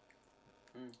lost.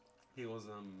 Mm. He was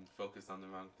focused on the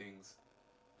wrong things.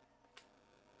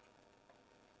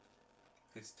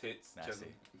 His tits. Nasty.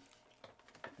 juggling.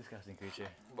 Disgusting creature.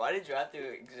 Why did you have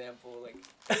to example like?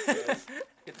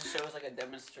 Get to show us like a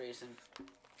demonstration.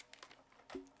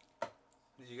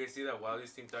 Did you guys see that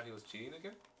Wilder's team thought he was cheating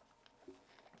again?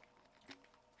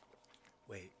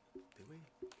 Wait, did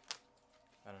we?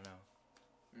 I don't know.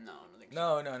 No, I don't think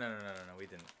No, we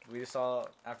didn't. We just saw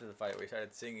after the fight we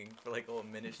started singing for like a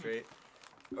minute straight.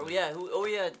 so. Oh yeah,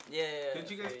 yeah. Didn't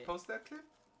you guys okay. post that clip?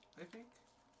 I think.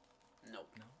 Nope.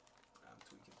 I'm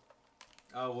tweaking.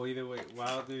 Oh well, either way,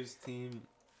 Wilder's team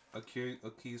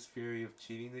accused Fury of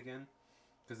cheating again,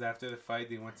 because after the fight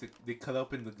they cut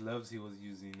open the gloves he was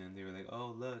using, and they were like,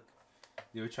 oh look,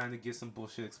 they were trying to give some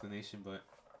bullshit explanation, but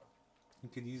you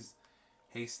can use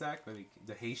haystack or like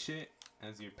the hay shit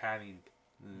as your padding,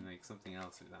 and then like something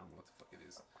else, I don't know what the fuck it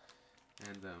is,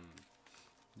 and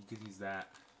you could use that.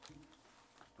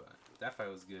 But that fight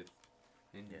was good.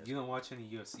 And Yeah, you don't watch any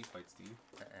UFC fights, do you?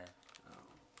 Uh-uh.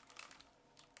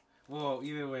 Well,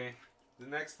 either way, the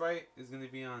next fight is gonna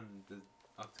be on the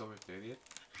October 30th.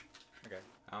 Okay.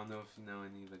 I don't know if you know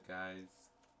any of the guys.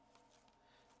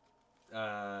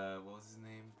 What was his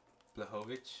name?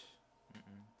 Blachowicz,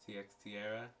 Mm-mm. TX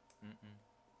Tierra, Mm-mm.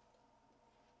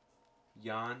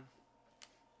 Jan,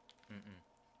 Mm-mm.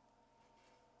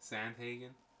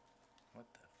 Sandhagen. What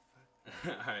the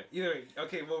fuck? All right. Either way,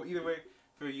 okay. Well, either way,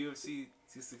 for UFC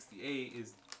 268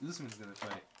 is Usman's gonna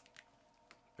fight.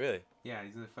 Really? Yeah,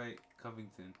 he's gonna fight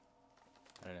Covington.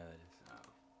 I don't know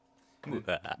And who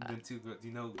that then two. Do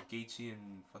you know Gaethje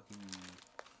and fucking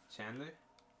Chandler?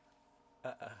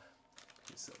 is.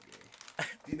 You're so gay.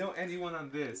 Do you know anyone on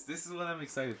this? This is what I'm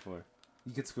excited for.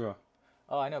 You can scroll.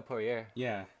 Oh, I know Poirier.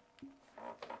 Yeah.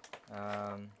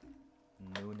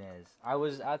 Nunes. I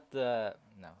was at the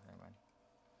never mind.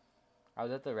 I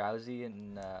was at the Rousey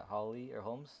and Holly or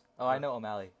Holmes. Oh, I know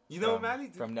O'Malley. You know from- O'Malley,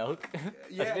 dude? from Nelk.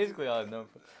 Yeah. That's basically all I know.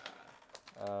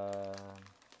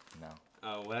 No.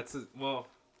 Oh, well, that's well.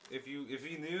 If you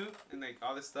knew and like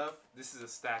all this stuff, this is a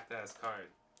stacked ass card.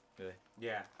 Really?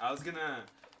 Yeah, I was gonna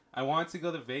I wanted to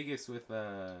go to Vegas with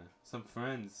some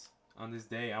friends on this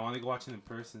day. I want to go watch it in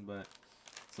person, but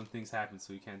some things happened,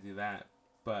 so we can't do that.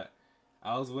 But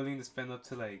I was willing to spend up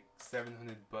to like $700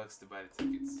 to buy the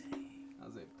tickets. I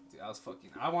was like,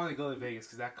 dude, I want to go to Vegas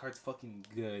because that card's fucking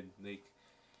good. Like,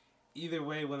 either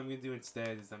way, what I'm gonna do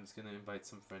instead is I'm just gonna invite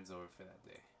some friends over for that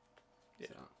day. Yeah.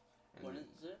 So, When is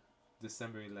it?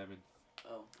 December 11th.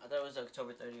 Oh, I thought it was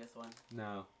October 30th one.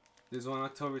 No. There's one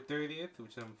October 30th,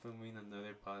 which I'm filming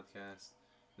another podcast.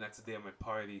 And that's the day of my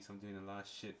party, so I'm doing a lot of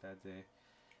shit that day.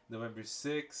 November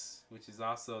 6th, which is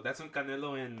also... That's when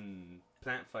Canelo and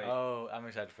Plant fight. Oh, I'm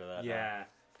excited for that. Yeah.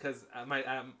 Because my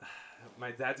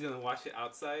dad's going to watch it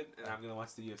outside, and I'm going to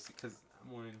watch the UFC, because I'm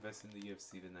more invested in the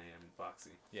UFC than I am in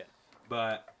boxing. Yeah.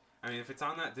 But, I mean, if it's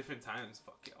on at different times,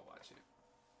 fuck yeah, I'll watch it.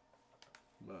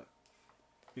 But,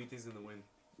 who do you think's going to win?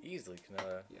 Easily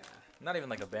Canelo. Yeah. Not even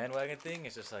like a bandwagon thing.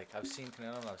 It's just like I've seen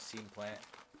Canelo and I've seen Plant,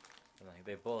 and like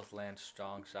they both land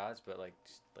strong shots, but like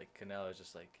Canelo is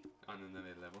just like On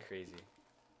another level. crazy.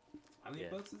 How many Yeah.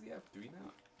 belts does he have? 3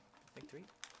 now? I think 3.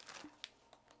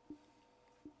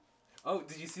 Oh,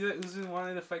 did you see that Usman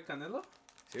wanted to fight Canelo?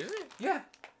 Seriously? Yeah.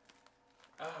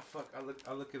 Ah, fuck.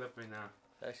 I'll look it up right now.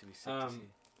 That should be sick to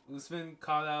see. Usman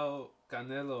called out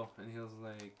Canelo, and he was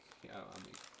like, "Yeah, I'll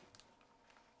make."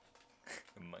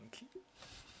 A monkey.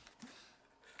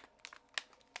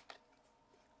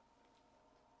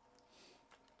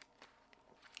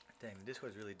 Dang, the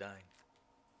Discord's really dying.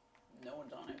 No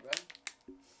one's on it, bro.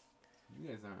 You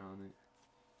guys aren't on it.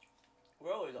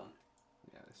 We're always on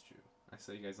it. Yeah, that's true. I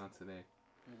saw you guys on today.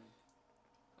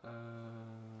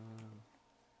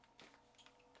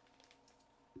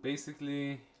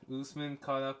 Basically, Usman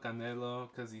called out Canelo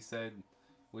because he said,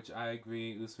 which I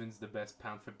agree, Usman's the best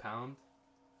pound for pound.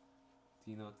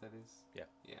 Do you know what that is? Yeah.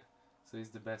 Yeah. So he's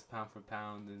the best pound for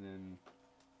pound, and then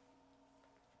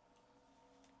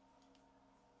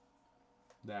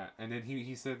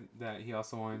he said that he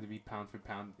also wanted to be pound for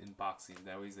pound in boxing.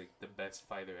 That way he's like the best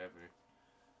fighter ever.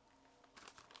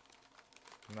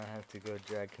 You might have to go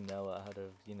drag Canelo out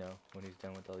of, when he's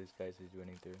done with all these guys he's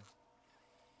running through.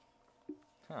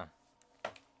 Huh.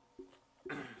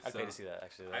 I'd pay to see that,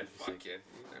 actually. I'd fuck it.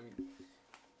 I mean,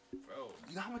 bro,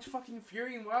 you know how much fucking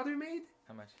Fury and Wilder made?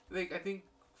 How much? Like, I think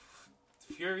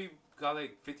Fury got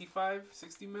like 55,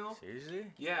 60 mil. Seriously?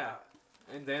 Yeah.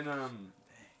 And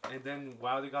then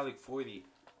Wilder got like 40.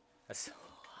 That's so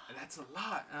And that's a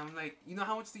lot. And I'm like, you know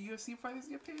how much the UFC fighters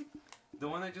get paid? The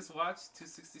one I just watched,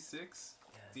 266.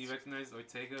 Do you recognize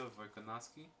Ortega or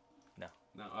Volkanovski? No.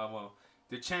 No. Well,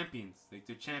 they're champions. Like,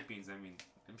 they're champions. I mean,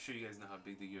 I'm sure you guys know how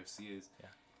big the UFC is. Yeah.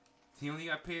 He only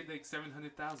got paid like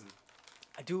 700,000.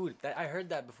 Dude, I heard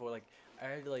that before. Like, I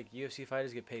heard like UFC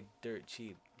fighters get paid dirt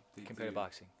cheap compared to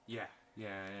boxing. Yeah.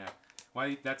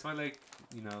 Why? That's why, like,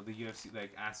 you know, the UFC,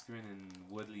 like Askren and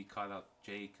Woodley called out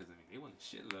Jake because I mean they won a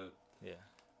shitload. Yeah.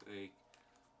 Like,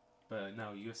 but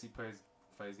no, UFC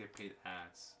fighters get paid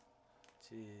ass.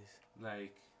 Jeez.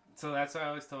 Like, so that's why I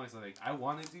always tell myself, like, I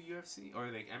want to do UFC or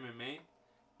like MMA,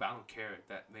 but I don't care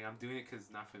that like I'm doing it because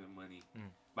not for the money.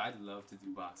 But I'd love to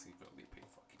do boxing, but they pay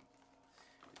fucking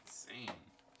insane.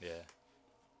 Yeah.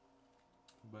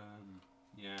 But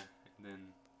yeah, and then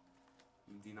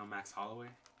do you know Max Holloway?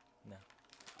 No.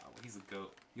 Oh, he's a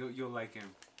goat. You'll like him.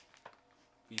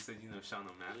 You said you know Sean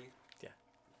O'Malley? Yeah.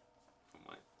 From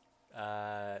what?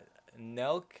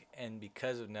 Nelk, and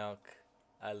because of Nelk,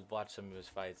 I watched some of his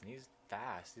fights, and he's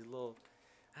fast. He's a little.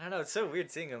 I don't know. It's so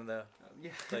weird seeing him though.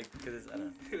 Yeah. Like, because I don't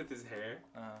know. With his hair.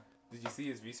 Uh-huh. Did you see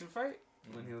his recent fight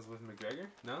when he was with McGregor?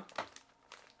 No.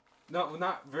 No,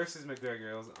 not versus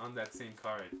McGregor. It was on that same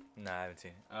card. Nah, I haven't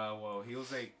seen it. Well, he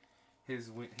was like, his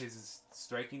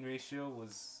striking ratio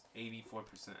was 84%.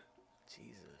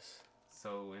 Jesus.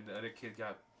 So, and the other kid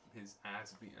got his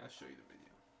ass beat. I'll show you the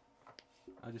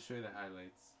video. I'll just show you the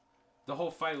highlights. The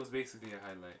whole fight was basically a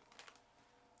highlight.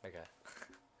 Okay.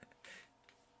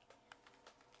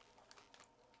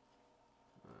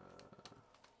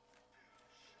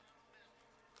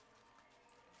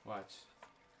 Watch.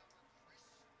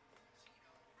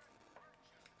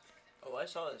 Oh, I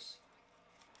saw this.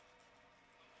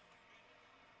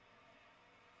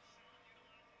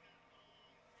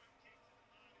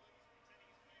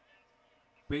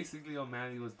 Basically,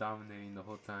 O'Malley was dominating the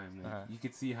whole time. Like, Uh-huh. You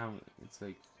could see how it's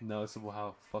like noticeable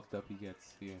how fucked up he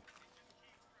gets here.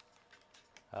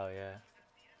 Oh yeah.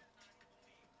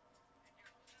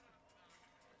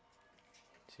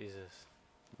 Jesus.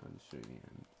 I'll just show you the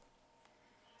end.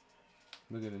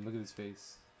 Look at him. Look at his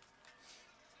face.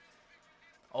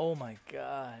 Oh my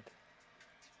God.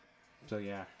 So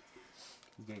yeah,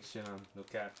 he's getting shit on. No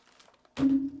cap.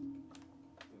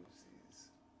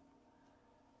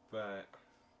 But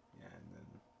yeah, and then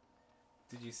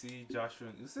did you see Joshua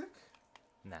and Usyk?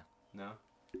 No. No,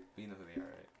 but you know who they are,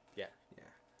 right? Yeah.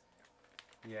 Yeah.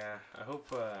 Yeah. I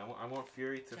hope I want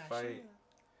Fury to fight.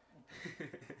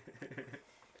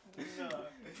 No.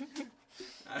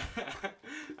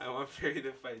 I want Fury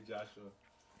to fight Joshua.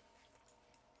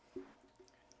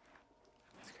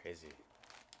 It's crazy.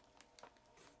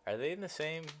 Are they in the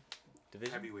same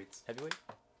division? Heavyweights. Heavyweight?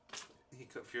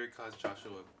 Fury calls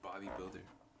Joshua a bodybuilder.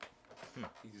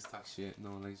 He just talks shit.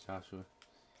 No one likes Joshua.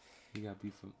 He got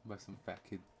beef by some fat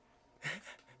kid.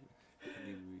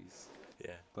 Anyways.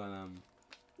 Yeah. But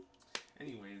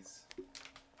anyways.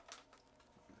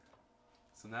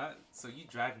 So you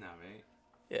drive now, right?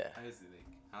 Yeah. How is it like?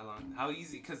 How long? How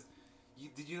easy? Cause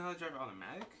did you know how to drive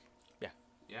automatic? Yeah.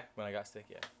 Yeah. When I got stick,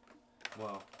 yeah.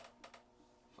 Well.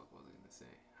 Fuck, what was I gonna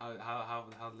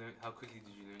say? How quickly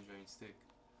did you learn driving stick?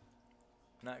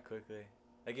 Not quickly.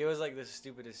 Like it was like the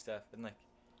stupidest stuff, and like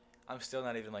I'm still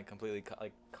not even like completely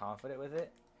confident with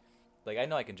it. Like I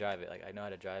know I can drive it, like I know how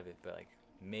to drive it, but like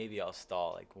maybe I'll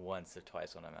stall like once or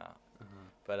twice when I'm out.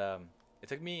 But it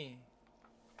took me.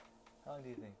 How long do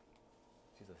you think?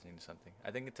 She's listening to something.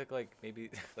 I think it took like maybe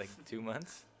like 2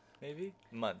 months, maybe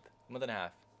month and a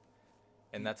half,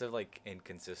 and that's of like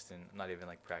inconsistent. I'm not even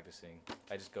like practicing.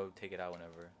 I just go take it out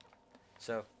whenever.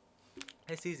 So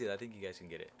it's easy. I think you guys can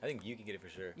get it. I think you can get it for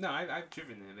sure. No, I've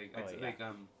driven it. Oh,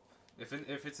 yeah.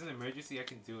 If it's an emergency, I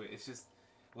can do it. It's just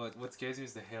what scares me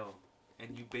is the hill,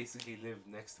 and you basically live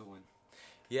next to one.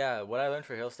 Yeah, what I learned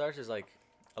for hill starts is like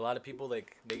a lot of people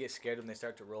like they get scared when they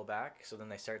start to roll back, so then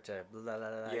they start to blah, blah, blah,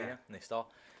 blah, you Yeah. know, and they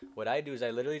stall. What I do is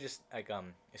I literally just like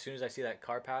as soon as I see that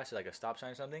car pass or like a stop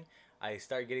sign or something, I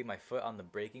start getting my foot on the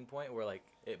braking point where like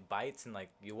it bites and like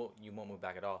you won't move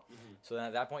back at all. Mm-hmm. So then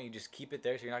at that point you just keep it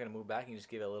there, so you're not gonna move back. And you just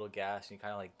give it a little gas and you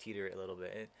kind of like teeter it a little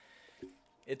bit.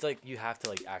 It's like you have to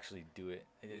like actually do it.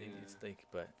 It's like,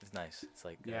 but it's nice. It's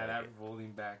like Yeah, I that like it.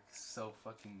 rolling back is so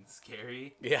fucking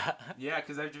scary. Yeah. Yeah,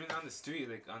 because I've driven on the street,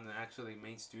 like on the actual like,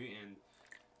 main street, and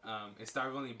it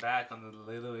started rolling back on the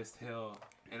littlest hill,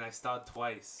 and I stalled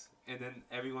twice, and then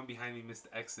everyone behind me missed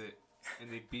the exit,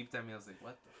 and they beeped at me. I was like,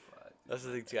 what the fuck? That's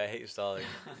the thing too. I hate stalling.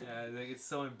 Yeah, like it's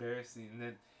so embarrassing, and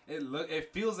then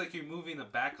it feels like you're moving the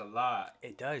back a lot.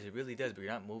 It does. It really does. But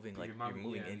you're not moving like you're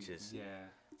moving yeah, inches. Yeah.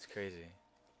 It's crazy.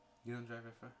 You don't drive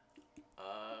far?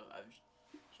 I've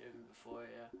driven before,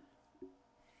 yeah.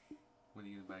 When are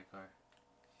you gonna buy a car?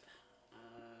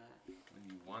 When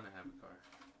you want to have a car?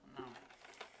 No.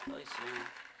 Probably soon.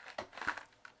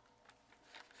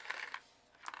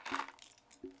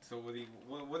 So what do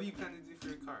you plan to do for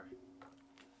your car?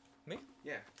 Me?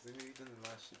 Yeah, because I know you've done a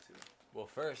lot of shit to it. Well,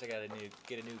 first I gotta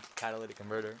get a new catalytic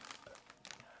converter.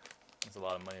 That's a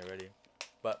lot of money already,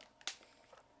 but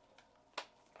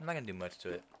I'm not gonna do much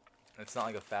to it. It's not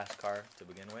like a fast car to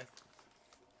begin with,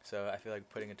 so I feel like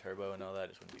putting a turbo and all that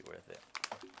just wouldn't be worth it.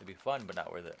 It'd be fun, but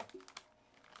not worth it.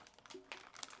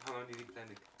 How long do you plan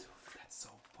to? Dude, that's so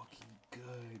fucking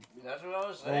good. That's what I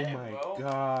was saying, bro.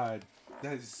 God,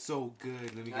 that is so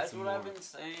good. Let me get That's some what more. I've been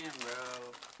saying,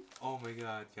 bro. Oh my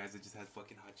god, guys! I just had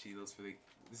fucking hot Cheetos for like.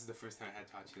 This is the first time I had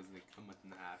hot Cheetos in like a month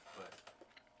and a half, but.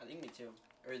 I think me too.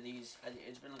 Or these.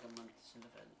 It's been like a month since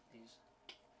I've had these.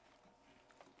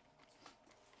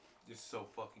 They're so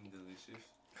fucking delicious.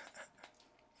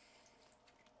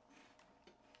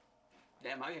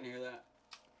 Damn, I can hear that.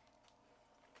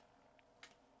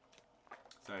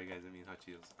 Sorry guys, I mean hot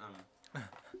Cheetos.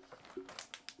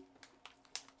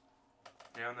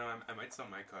 I don't know. I might sell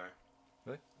my car.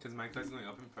 Really? Because my car's going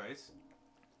up in price.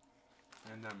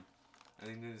 And I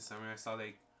think in the summer I saw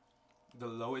like the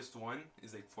lowest one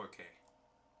is like 4K.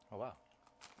 Oh wow.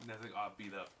 And that's like all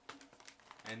beat up.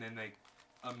 And then like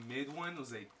a mid one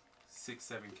was like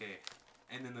 6-7K.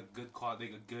 And then a good quality,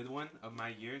 like a good one of my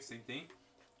year, same thing.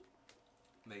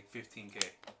 Like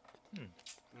 15K.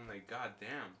 I'm like, god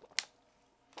damn.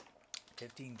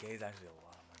 15K is actually a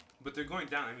lot of money. But they're going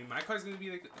down. I mean, my car's gonna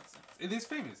be like, it is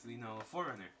famous, you know, a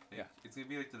 4Runner. Like, Yeah. It's gonna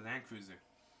be like the Land Cruiser.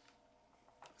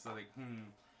 So like,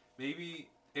 maybe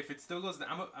if it still goes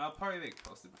down, I'll probably like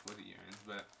post it before the year ends,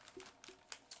 but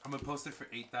I'm gonna post it for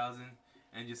 8,000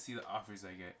 and just see the offers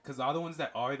I get. Cause all the ones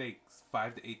that are like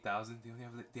 5,000 to 8,000,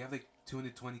 they have like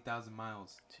 220,000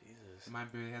 miles. Jesus. Mine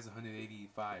barely has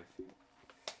 185.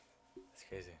 That's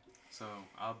crazy. So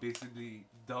I'll basically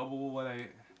double what I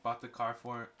bought the car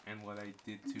for and what I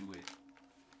did to it.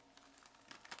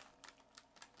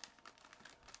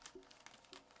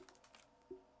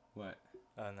 What?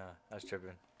 Oh no, I was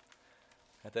tripping.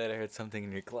 I thought I heard something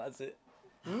in your closet.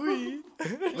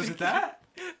 Was it that?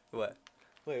 What?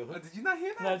 Wait, Oh, what? did you not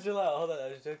hear that? No, chill out. Hold on, I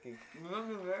was joking.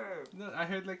 No, I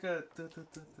heard like a.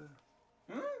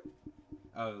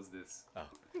 Oh, it was this. Oh.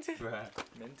 Bruh,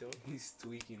 Mental. he's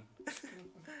tweaking.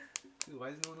 Dude, why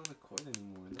is no one on the court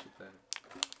anymore? Look at that.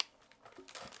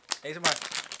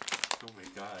 ASMR. Oh my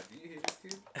god, do you hear this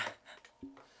kid?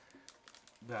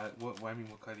 But what car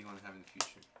do you want to have in the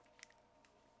future?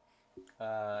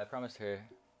 I promised her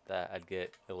that I'd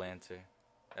get the Lancer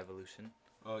Evolution.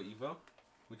 Oh, Evo?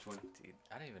 Which one? Dude,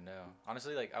 I don't even know.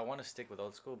 Honestly, like, I want to stick with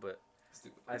old school, but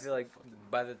Stick with I this feel like fucking-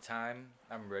 by the time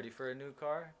I'm ready for a new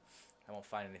car, I won't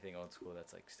find anything old school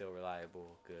that's, like, still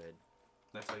reliable, good.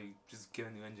 That's why you just get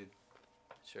a new engine.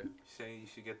 Sure. You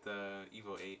should get the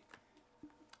Evo 8.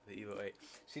 The Evo 8.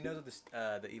 She knows what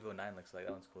the Evo 9 looks like.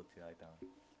 That one's cool, too. I like that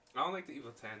one. I don't like the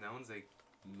Evo 10. That one's like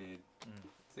mid. Mm.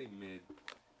 Say mid.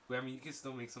 But I mean, you can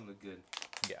still make something look good.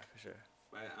 Yeah, for sure.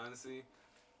 But honestly,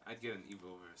 I'd get an Evo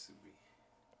over a Subi.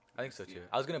 I think so, too. Yeah.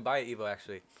 I was going to buy an Evo,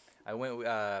 actually. I went,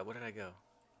 where did I go?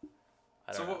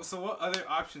 I don't know. So what other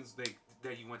options like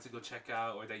that you went to go check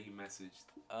out or that you messaged?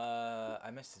 I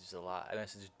messaged a lot. I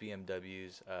messaged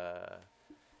BMWs.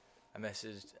 I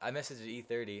messaged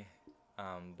E30,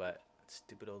 but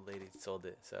stupid old lady sold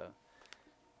it. So,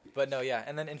 but no, yeah.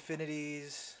 And then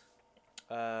Infinities,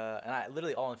 and I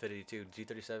literally all Infinity too.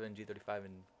 G37, G35,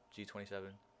 and G27,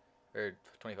 or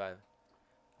 25.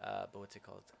 But what's it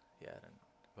called? Yeah, I don't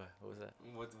know. What was that?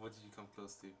 What did you come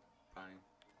close to buying?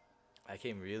 I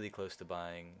came really close to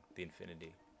buying the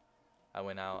Infinity. I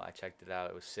went out, I checked it out,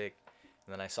 it was sick.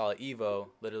 And then I saw an Evo,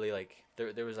 literally like,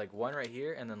 there was like one right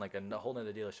here and then like a whole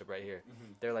nother dealership right here.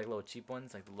 Mm-hmm. They're like little cheap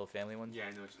ones, like the little family ones. Yeah,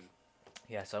 I know what you mean.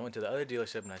 Yeah, so I went to the other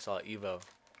dealership and I saw an Evo.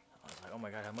 I was like, oh my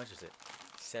god, how much is it?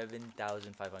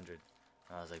 7,500.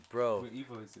 And I was like, bro, What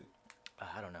Evo is it?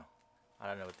 I don't know. I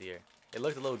don't know what the year. It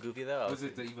looked a little goofy though. Was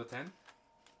it the Evo 10?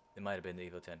 It might have been the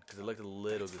Evo 10 because it looked a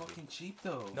little It's goofy. fucking cheap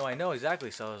though. No, I know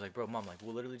exactly. So I was like, bro, mom, like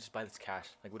we'll literally just buy this cash.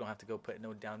 Like we don't have to go put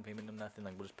no down payment, no nothing.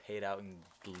 Like we'll just pay it out and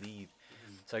leave.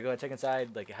 Mhm. So I go and check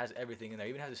inside. Like it has everything in there. It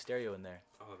even has a stereo in there.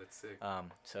 Oh, that's sick.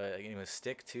 So it was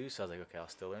stick too. So I was like, okay, I'll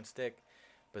still learn stick.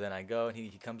 But then I go and he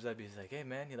comes up. He's like, hey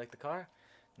man, you like the car?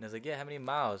 And I was like, yeah. How many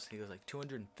miles? He goes like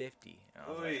 250. And I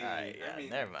was like, Oy, alright, yeah, I mean-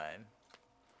 never mind.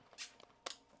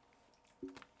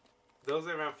 Those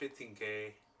are around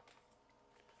 15K.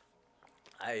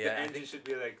 I The I engine think, should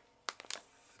be like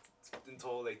in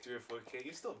total like 3 or 4K.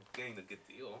 You're still getting a good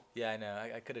deal. yeah, I know.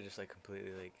 I could have just like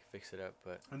completely like fixed it up,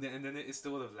 but And then it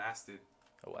still would have lasted.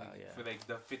 oh wow, like, yeah. For like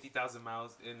the 50,000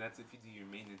 miles, and that's if you do your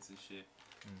maintenance and shit.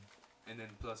 Mm. And then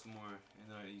plus more,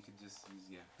 you could just use,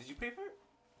 yeah. Did you pay for it?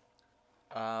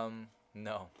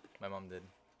 No, my mom did,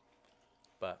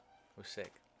 but it was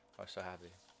sick. I was so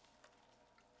happy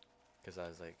because I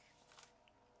was like,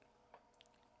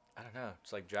 I don't know,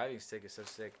 it's like driving stick is so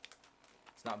sick.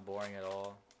 It's not boring at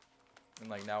all. And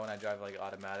like now when I drive like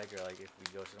automatic or like if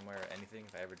we go somewhere or anything,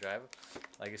 if I ever drive,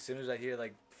 like as soon as I hear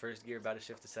like first gear about to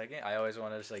shift to second, I always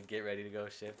want to just like get ready to go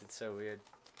shift. It's so weird.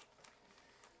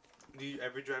 Do you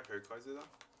ever drive her cars at all?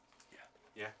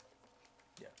 Yeah. Yeah?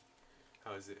 Yeah.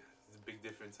 How is it? It's a big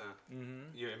difference, huh?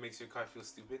 Mm-hmm. Yeah, it makes your car feel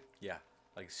stupid?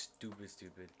 Like stupid.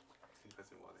 Think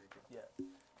that's in water. Yeah.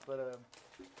 But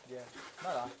yeah,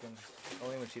 not often.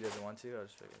 Only when she doesn't want to. I'll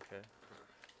just be like, okay.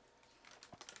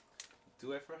 Do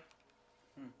Efra?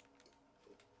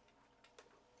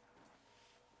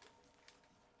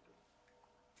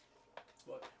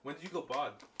 What? When did you go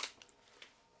bald?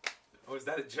 Or is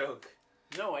that a joke?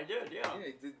 No, I did. Yeah.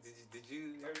 Yeah, did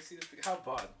you ever see this? How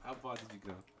bald? How bald did you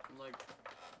go? I'm like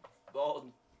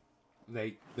bald.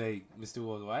 Like Mr.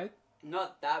 Worldwide?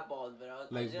 Not that bald, but I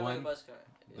was Like in one- like a buzz cut.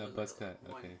 It The was buzz cut,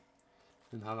 one. okay.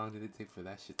 And how long did it take for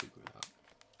that shit to grow out?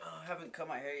 I haven't cut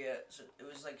my hair yet. So it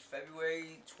was like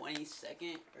February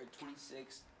 22nd or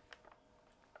 26th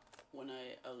when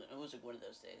it was like one of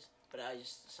those days. But I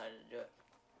just decided to do it.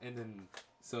 And then,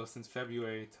 so since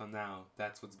February till now,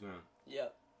 that's what's grown.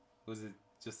 Yep. Was it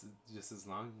just as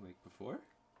long like before?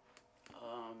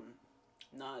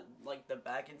 Not like the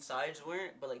back and sides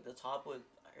weren't, but like the top would,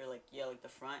 or like like the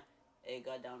front, it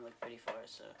got down like pretty far.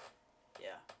 So,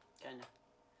 yeah, kind of.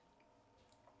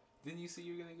 Didn't you say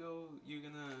you're gonna go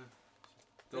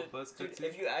buzz cut Dude, too?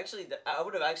 if you actually, I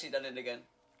would have actually done it again.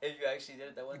 If you actually did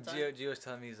it that one time. Gio was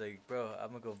telling me, he's like, bro, I'm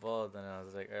gonna go bald, and I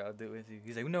was like, alright, I'll do it with you.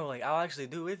 He's like, no, like I'll actually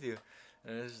do it with you,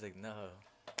 and I was just like, no,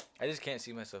 I just can't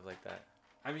see myself like that.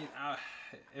 I mean,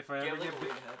 if I Do you ever have, like, get a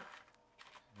weird head?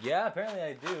 Yeah, apparently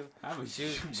I do. I have a She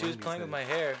was humongous playing with head. my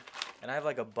hair, and I have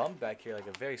like a bump back here, like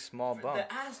a very small bump.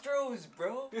 The Astros,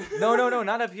 bro. No,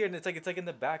 not up here. And it's like in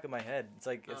the back of my head. It's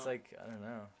like Oh. I don't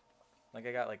know. Like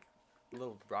I got like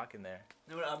little rock in there.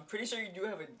 No, but I'm pretty sure you do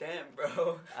have a dent,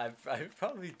 bro. I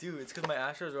probably do. It's because my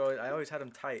Astros I always had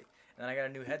them tight, and I got a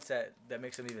new headset that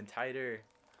makes them even tighter.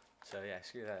 So yeah,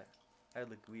 screw that. I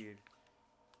look weird.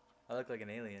 I look like an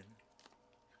alien.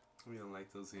 We don't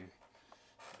like those here.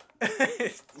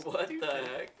 What the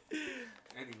heck?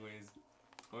 Anyways,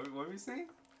 what were we saying?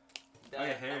 That,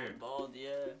 your hair. that bald, yeah.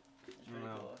 It's pretty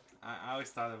No. cool. I always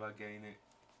thought about getting it.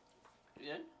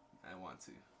 Yeah. I want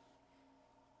to.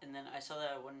 And then I saw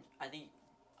that one. I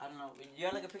don't know. You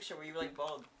had like a picture where you were like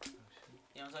bald. You know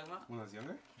what I'm talking about? When I was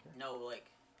younger? No, like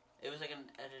it was like an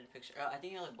edited picture. I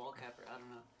think you had like bald capper. I don't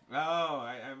know. Oh,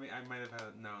 I might have had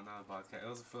no, not a podcast. It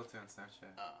was a filter on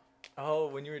Snapchat. Oh,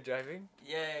 when you were driving?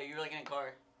 Yeah, you were like in a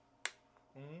car.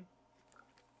 Mm-hmm.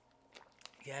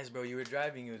 Yes, bro, you were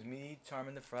driving. It was me, Charm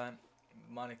in the front,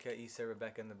 Monica, Issa,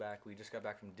 Rebecca in the back. We just got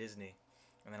back from Disney.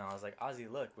 And then I was like,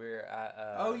 Ozzy, look, we're at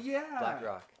Oh yeah. Black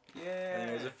Rock. Yeah. And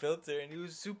there was a filter, and he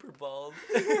was super bald.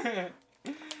 I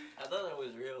thought that was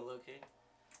real, okay.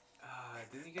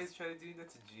 Didn't you guys try to do that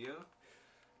to Gio?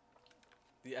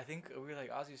 Yeah, I think we were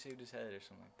like, Ozzy shaved his head or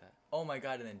something like that. Oh my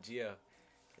god, and then Gio.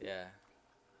 Yeah.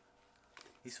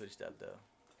 He switched up, though.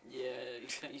 Yeah,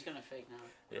 he's gonna fake now.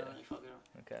 Yeah. When you fuck it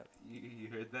up. Okay. You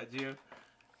heard that, Gio?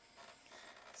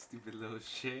 Stupid little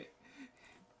shit.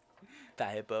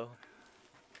 Fat Hippo.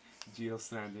 Gio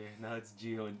slander. Now it's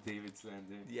Gio and David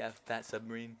slander. Yeah, Fat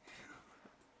Submarine.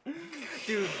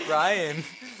 Dude, Brian,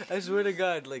 I swear to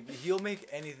God, like, he'll make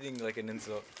anything like an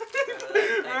insult.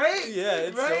 Right? Yeah,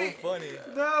 it's Right? so funny.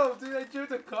 No, dude, I drove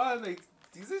the car and like,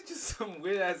 these are just some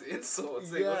weird ass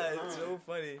insults. Like, Yeah, what- it's so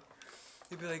funny.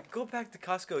 He'd be like, go back to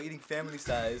Costco eating family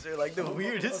size, or like the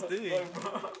weirdest thing.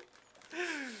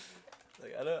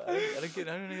 Like, I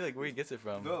don't know like where he gets it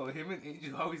from. No, him and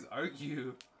Angel always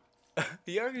argue.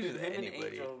 He argues Dude, with him and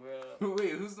anybody. Angel, bro.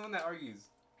 Wait, who's the one that argues?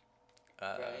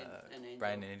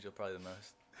 Brian and Angel probably the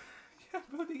most. Yeah,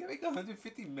 bro, they got like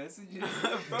 150 messages.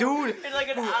 Dude, in like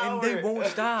an bro, hour. and they won't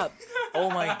stop. Oh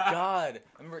my god!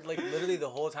 I remember, like, literally the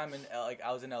whole time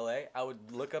I was in LA, I would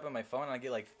look up at my phone and I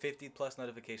get like 50 plus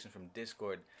notifications from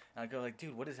Discord, and I go like,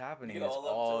 dude, what is happening? You And it's all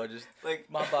up all to- just like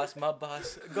my boss,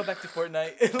 go back to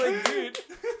Fortnite. Like, dude.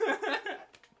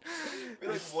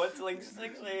 we're like 1 to like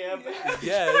 6 a.m.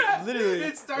 Yeah, literally.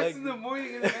 It starts like, in the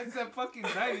morning and it ends at fucking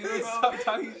night. You don't Bro. stop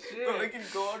talking shit. Bro, it can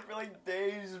go on for like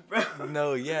days, bro.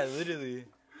 No, yeah, literally.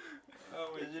 Oh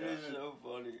my This shit is god. so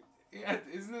funny. Yeah,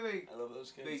 isn't it like, I love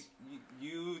those kids. like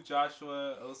you,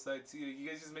 Joshua, Osai too? You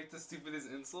guys just make the stupidest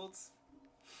insults?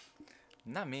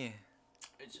 Not me.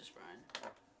 It's just Brian.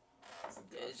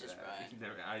 Yeah, it's just Brian. He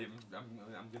never,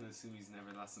 I'm gonna assume he's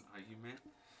never lost an argument.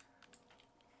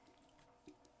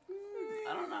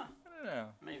 I don't know. I don't know.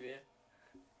 Maybe.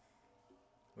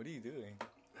 What are you doing?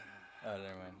 Oh,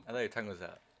 never mind. I thought your tongue was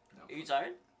out. No, Are you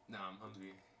tired? no, I'm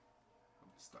hungry.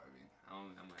 I'm starving. I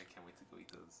can't wait to go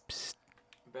eat those.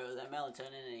 Bro, that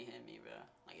melatonin ain't hit me, bro.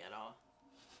 Like at all.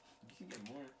 You can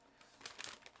get more.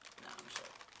 Nah, I'm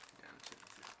sure. Yeah, I'm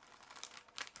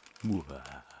sure.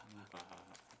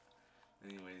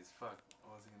 Anyways, fuck.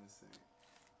 What was I gonna say?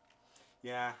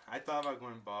 Yeah, I thought about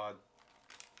going bald.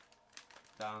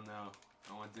 I don't know.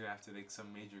 I want to do it after like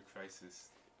some major crisis.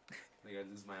 Like I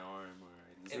lose my arm or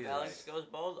I lose If my Alex leg. goes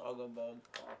bald, I'll go bald.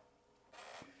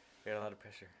 I got a lot of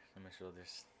pressure on my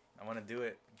shoulders. I want to do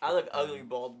it. I look ugly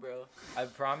bald, bro. I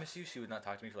promise you, she would not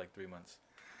talk to me for like 3 months.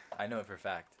 I know it for a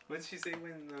fact. What did she say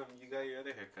when you got your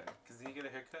other haircut? Cause then you get a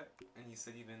haircut and you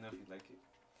said you didn't know if you like it.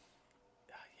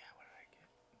 Yeah, what did I get?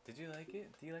 Did you like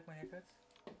it? Do you like my haircuts?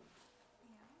 Yeah.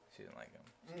 She didn't like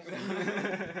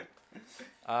them.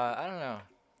 I don't know.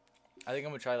 I think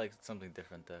I'm gonna try like something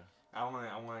different though. I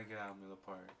wanna get out middle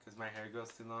part because my hair grows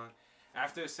too long.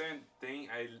 After a certain thing,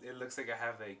 it looks like I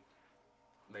have like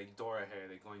Dora hair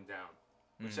like going down.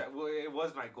 Which it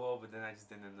was my goal, but then I just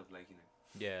didn't end up liking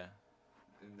it. Yeah.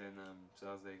 And then so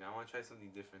I was like, I want to try something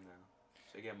different now.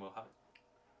 Should I get a mohawk?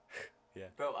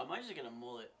 Bro, I might just get a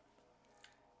mullet.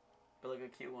 But like a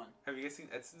cute one. Have you guys seen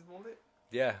Edson's mullet?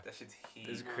 Yeah. That shit's heat.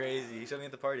 It's crazy. He showed me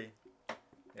at the party.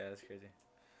 Yeah, that's crazy.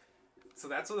 So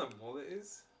that's what a mullet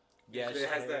is? Yeah, It it's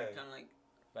has hair that- Kind of like,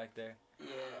 back there. yeah.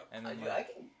 And I, then, dude, I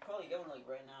like- can probably get one like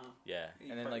right now. Yeah. You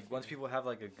And then probably like once can. people have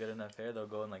like a good enough hair, they'll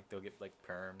go and like they'll get like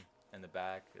perm in the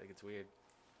back. Like it's weird.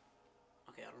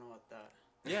 Okay, I don't know about that.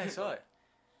 Yeah, I saw it.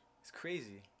 It's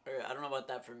crazy. Or I don't know about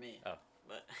that for me. Oh.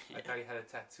 But I thought you had a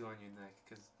tattoo on your neck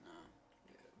because no.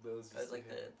 but it was just Like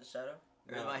your hair. the shadow.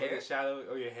 No, my or hair? the shadow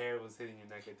or your hair was hitting your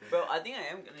neck. I think. Bro, I think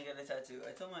I am gonna get a tattoo.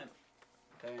 I told my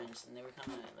parents, and they were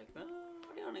kind of like, "Oh,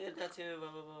 what do you want to get a tattoo?"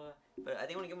 Blah blah blah. But I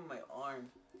think I want to get one on my arm,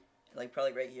 like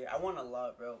probably right here. I want a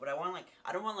lot, bro. But I want like,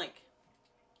 I don't want like,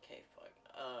 okay, fuck.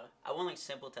 I want like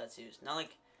simple tattoos, not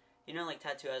like, you know, like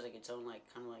tattoo has like its own like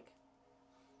kind of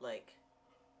like,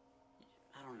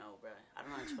 I don't know, bro. I don't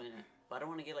know how to explain it, but I don't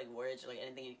want to get like words or like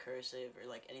anything in cursive or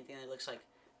like anything that looks like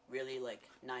really like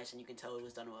nice and you can tell it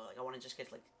was done well. Like I want to just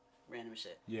get like random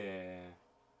shit. Yeah.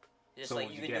 Just So like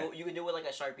what'd you you can get? do it with like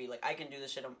a Sharpie. Like I can do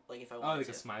this shit like if I Oh, wanted like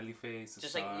to. a smiley face.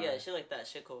 Just star. like shit like that.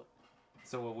 Shit cool.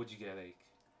 So what would you get? Like,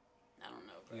 I don't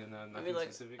know, bro. you know, Maybe nothing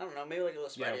like specific. I don't know, maybe like a little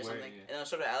spider Yeah, or where- something. yeah. And I'll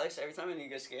show to Alex every time and he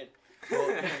gets scared.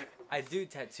 Well, I do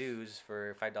tattoos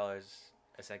for $5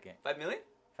 a second. 5 million?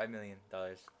 $5 million.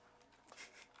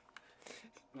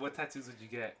 What tattoos would you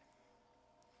get?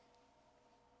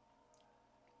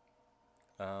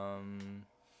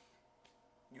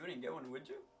 You wouldn't get one, would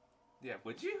you? Yeah,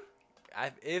 would you?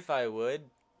 If I would,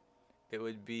 it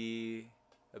would be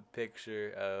a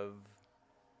picture of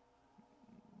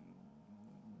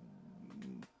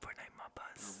Fortnite Oh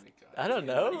Mapas. my god. I don't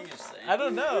Dude, know. What are you saying? I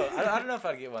don't know. I don't know if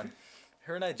I'd get one.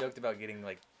 Her and I joked about getting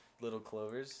like little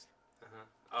clovers. Uh-huh.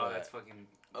 Oh, But- that's fucking.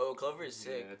 Oh, clover is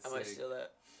sick. Yeah, that's I might sick. steal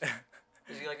that.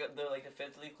 Is he like the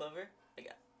fifth leaf clover?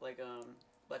 Like black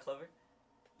clover?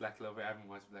 Black Clover. I haven't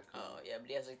watched Black Clover. Oh yeah, but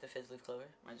he has like the fifth leaf clover.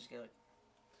 Might just get like.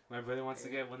 My brother wants to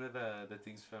get one of the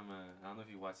things from. I don't know if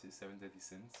you watched it, Seven Deadly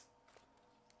Sins.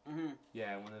 Mhm.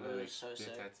 Yeah, one of Oh, the they're like, so their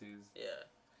sick. tattoos. Yeah.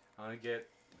 I want to get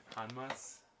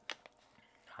Hanmas.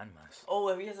 Hanmas.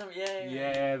 Oh, we have some. Yeah.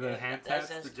 Yeah, the hand that's-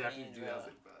 taps, the that's Japanese clean, dude. I was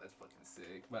bro. like, bro, that's fucking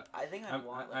sick. But I think I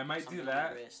want. Like, I might something do on my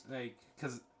that, wrist. like,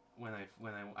 cause when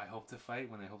I hope to fight,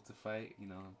 you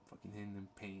know, I'm fucking hitting in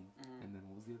pain. Mhm. And then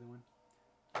what was the other one?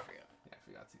 I forgot. Yeah, I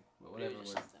forgot to. But Maybe whatever it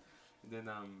just was. something. And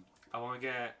then I want to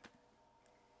get.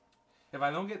 If I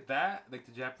don't get that, like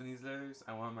the Japanese letters,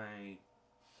 I want my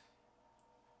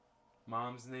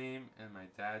mom's name and my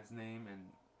dad's name and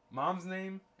mom's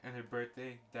name and her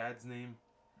birthday, dad's name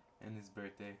and his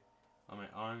birthday on my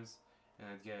arms, and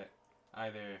I'd get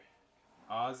either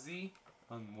Ozzy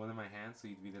on one of my hands, so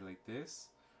you'd be either like this,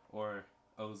 or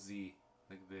OZ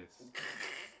like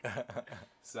this.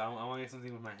 So I want to get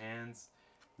something with my hands.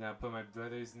 Then I put my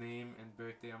brother's name and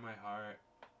birthday on my heart,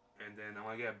 and then I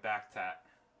want to get a back tat.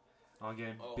 I want to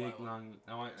get a Oh, big I want- long.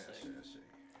 I want. I'll I'll say. show you, I'll show you.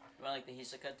 You want like the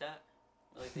Hisoka tat?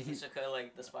 Like the Hisoka,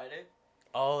 like the spider?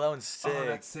 Oh, that one's sick. Oh,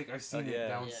 that's sick! I've seen Oh, it. yeah.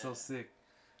 That one's so Yeah. sick.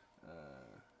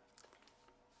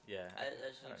 Yeah. That I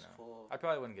just don't looks know. cool. I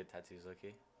probably wouldn't get tattoos,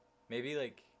 Lucky. Maybe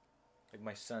like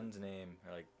my son's name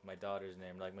or like my daughter's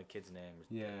name, or like my kid's name.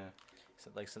 Yeah,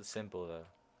 Like so simple though.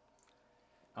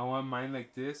 I want mine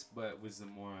like this, but with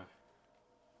Zamora.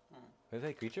 Is that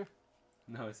a creature?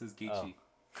 No, it says Geichi.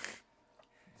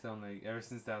 So I'm like, ever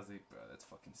since that, I was like, bro, that's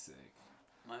fucking sick.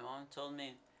 My mom told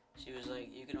me, she was like,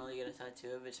 you can only get a tattoo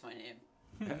if it's my name.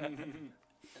 And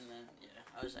then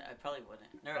I was like, I probably wouldn't.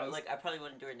 No, I was- like I probably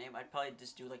wouldn't do her name. I'd probably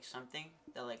just do like something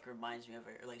that like reminds me of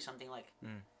her, or like something like,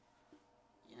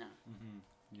 you know.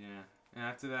 Yeah, and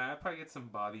after that, I'd probably get some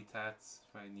body tats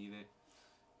if I need it.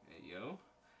 Hey, yo.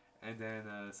 And then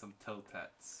some toe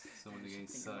tats. So when they're getting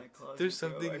sucked. There's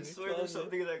something in I your swear there's closet.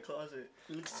 something in that closet.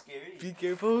 It looks scary. Be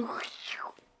careful.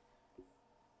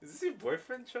 Is this your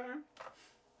boyfriend, Charm?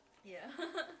 Yeah.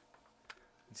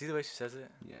 See the way she says it?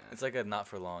 Yeah. It's like a not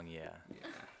for long, yeah.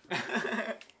 Yeah.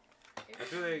 I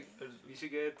feel like you should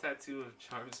get a tattoo of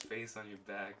Charm's face on your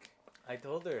back. I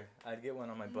told her I'd get one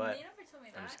on my butt. You never told me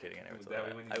that. I'm just kidding. I never told That way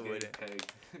her when that. I you get wouldn't.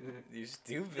 pegged. You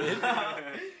stupid.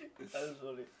 That's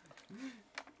funny.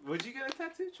 Would you get a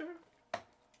tattoo, Charm?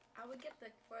 I would get the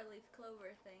four-leaf clover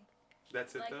thing.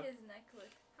 That's it Like though? his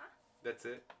necklace. Huh? That's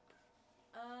it?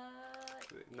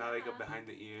 Not like a yeah. behind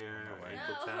the ear or No.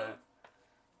 ankle No. tat?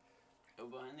 Oh,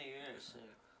 behind the ear is sick.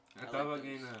 I I thought like about those.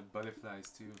 getting butterflies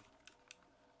too.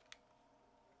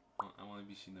 I want to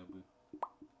be Shinobu.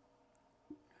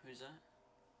 Who's that?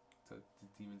 The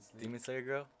Demon Slayer. Demon Slayer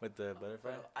girl with the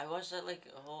butterfly? Bro, I watched that like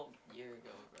a whole year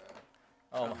ago, bro.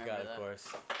 Oh I my remember god, that. of course.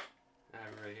 I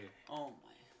have it right here. Oh my.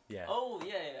 Yeah. Oh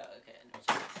yeah. Okay. I know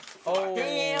what you're Oh.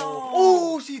 Damn.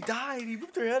 Oh, she died. He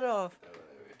ripped her head off.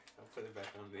 I'll put it back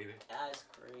on later. That's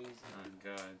crazy. Oh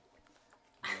God.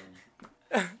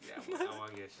 Yeah, I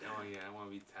want to get. I want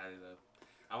to be tatted up.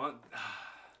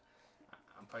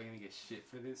 I'm probably gonna get shit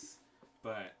for this,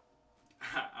 but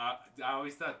I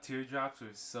always thought teardrops were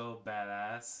so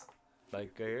badass.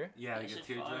 Like right here? Yeah, That like a shit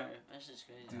teardrop. fire. That's just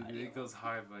crazy. Dude, it goes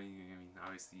hard, but I mean,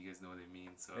 obviously you guys know what I mean.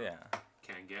 So Yeah.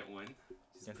 can't get one.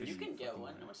 Just Yeah, pretty You can get fucking one.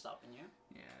 hard. No one's stopping you.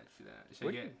 Yeah, for that. Should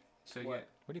Where I do get? Should I What? get?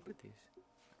 Where do you put these?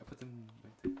 I put them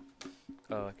right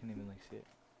there. Oh, I can't even like see it.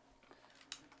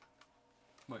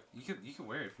 What? You can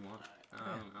wear it if you want.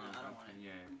 Alright. I don't want it.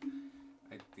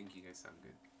 Yeah, I think you guys sound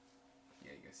good.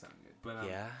 Yeah, you guys sound good. But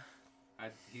Yeah.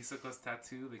 Hisoka's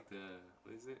tattoo, like the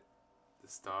what is it? the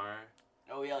star,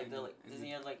 Oh yeah, like And the then- like and doesn't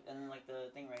he then- have like and then like the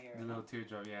thing right here? the right little now?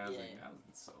 teardrop. Yeah, I was Yeah, like, yeah. that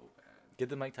was so bad. Get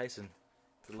the Mike Tyson.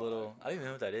 The little. I don't even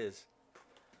know what that is.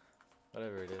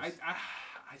 Whatever it is.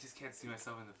 I just can't see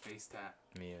myself in the face tap.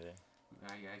 Me either.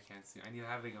 I can't see. I need to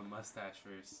have like a mustache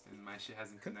first, and my shit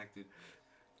hasn't connected.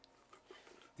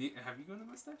 Have you grown a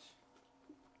mustache?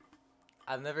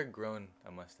 I've never grown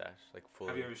a mustache like fully.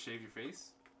 Have you ever shaved your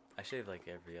face? I shave like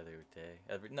every other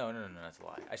day. No, that's a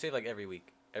lie. I shave like every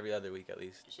week, every other week at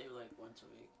least. I shave like once a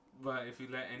week. But if you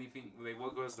let anything, like,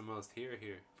 what grows the most, here or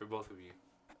here, for both of you?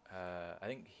 I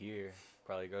think here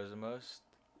probably grows the most,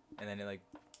 and then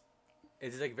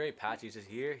it's like very patchy. It's just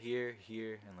here,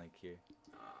 and like here.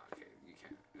 Okay, you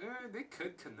can't. They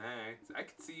could connect. I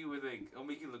could see you with like, it'll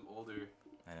make you look older.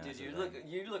 I know, Dude, that's you the look thing.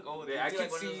 you look old. Yeah, I You can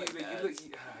like one of see those, you. like,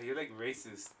 Like, you're like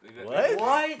racist. Like, What?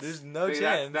 What? There's no like,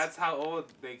 chance. That's how old,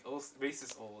 like,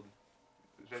 racist old.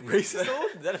 Racist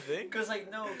old? Is that a thing? Cause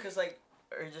like no, cause like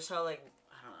or just how like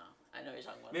I don't know. I know what you're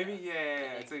talking about. Maybe now.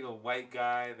 yeah, like- it's like a white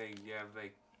guy. Like you have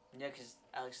like Yeah, cause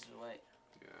Alex is white.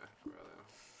 yeah, brother.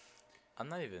 I'm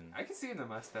not even. I can see you in the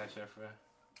mustache, Efra.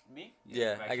 Me?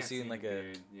 Yeah, but I can can't see you in like a-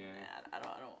 beard, yeah. Nah,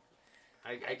 I don't.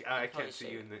 I probably can't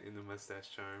see you shave. in the mustache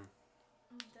charm.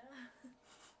 Oh, duh.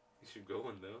 You should go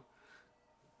one though.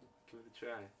 Give it a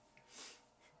try.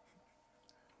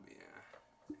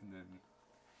 Yeah, and then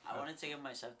I wanted to get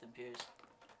my septum pierced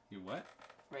you what?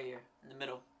 right here in the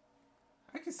middle.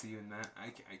 I can see you in that. I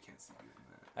can't see you in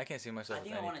that. I can't see myself. I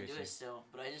think with I any want to do piercing. it still,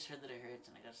 but I just heard that it hurts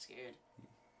and I got scared.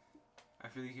 I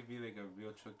feel you could be like a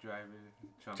real truck driver,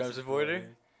 Trump supporter?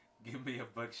 Give me a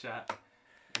buckshot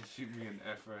and shoot me an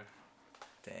Efra.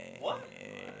 Dang. What?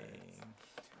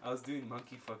 I was doing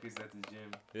monkey fuckers at the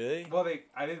gym. Really? Well, like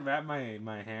I didn't wrap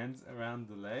my hands around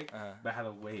the leg, Uh-huh. but I had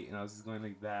to wait, and I was just going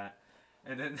like that,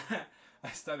 and then I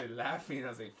started laughing, and I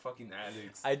was like, "Fucking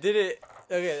addicts." I did it.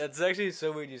 Okay, that's actually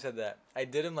so weird you said that. I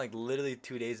did them like literally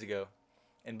 2 days ago,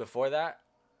 and before that,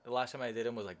 the last time I did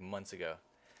them was like months ago.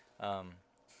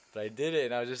 But I did it,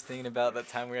 and I was just thinking about that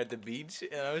time we were at the beach,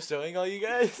 and I was showing all you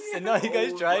guys, and all you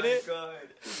guys tried it. God.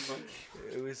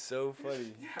 Monkey. It was so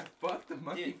funny. Yeah, fuck the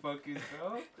monkey Dude. fuckers,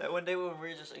 bro. That one day when we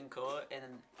were just in court and then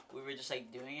we were just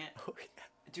like doing it, Oh,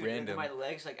 dude, Random. my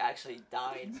legs like actually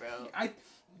died, bro. I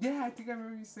think I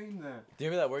remember you saying that. Do you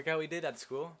remember that workout we did at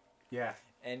school? Yeah.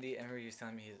 Andy, I remember he was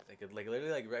telling me, he's like literally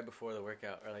like right before the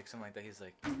workout or like something like that. He's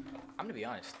like, I'm gonna be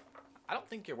honest, I don't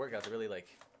think your workouts are really like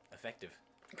effective.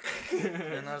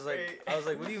 And I was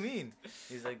like, what do you mean?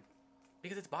 He's like,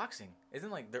 because it's boxing.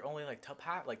 Isn't like they're only like top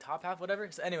half, whatever.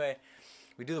 So anyway,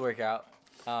 we do the workout.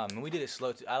 And we did it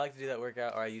slow too. I like to do that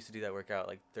workout, or I used to do that workout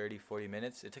like 30, 40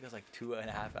 minutes. It took us like 2.5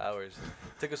 hours.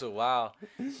 It took us a while,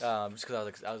 just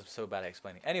because I was so bad at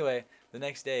explaining. Anyway, the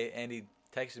next day, Andy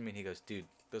texted me and he goes, dude,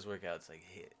 those workouts like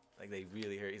hit. Like they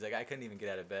really hurt. He's like, I couldn't even get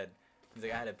out of bed. He's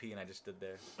like, I had to pee and I just stood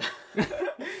there.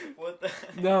 What the?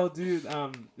 No, dude.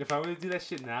 If I were to do that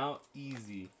shit now,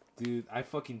 easy, dude. I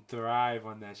fucking thrive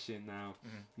on that shit now.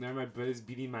 Mhm. Whenever my brother's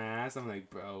beating my ass, I'm like,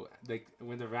 bro. Like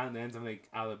when the round ends, I'm like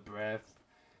out of breath.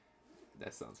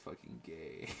 That sounds fucking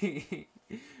gay.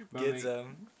 But I'm Get like,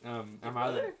 some. I'm I'm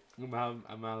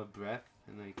out of breath,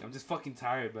 and like I'm just fucking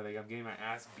tired, but like I'm getting my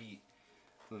ass beat.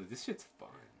 So like, this shit's fun.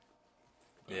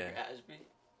 Yeah. Your ass beat?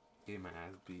 Getting my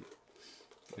ass beat,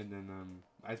 and then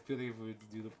I feel like if we were to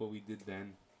do what we did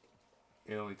then,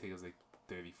 it only take us like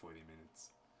 30, 40 minutes.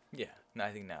 Yeah. No,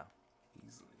 I think now.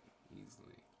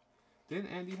 Easily. Didn't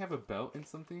Andy have a belt in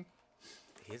something?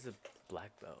 He has a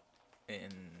black belt in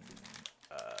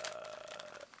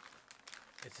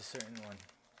it's a certain one.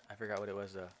 I forgot what it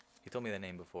was though. He told me the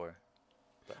name before.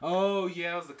 Oh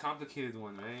yeah, it was the complicated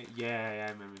one, right? Yeah,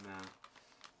 I remember now.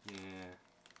 Yeah,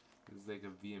 it was like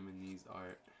a Vietnamese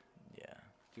art. Yeah.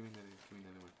 Give me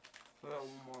another one. What about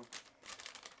one more?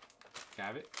 Can I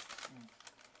have it?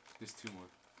 There's 2 more.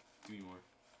 3 more.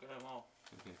 Got them all.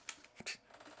 Okay.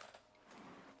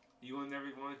 You will never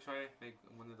want to try like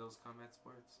one of those combat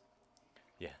sports?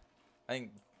 I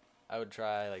think I would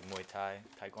try like Muay Thai,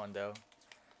 Taekwondo.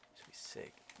 Should be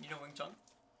sick. You know Wing Chun?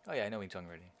 Oh yeah, I know Wing Chun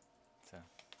already.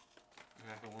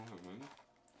 Like a one with wing?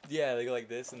 Yeah, they go like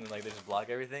this and then like they just block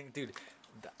everything. Dude,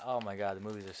 oh my god, the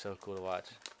movies are so cool to watch.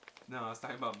 No, I was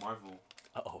talking about Marvel.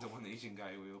 Uh-oh. The one Asian guy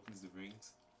who opens the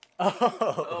rings.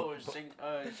 Oh,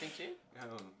 Shang-Chi?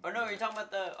 Oh, Or no, you're talking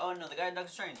about the guy in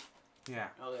Doctor Strange. Yeah.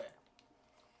 Okay.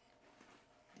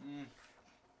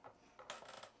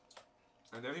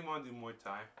 I definitely want to do Muay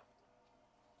Thai.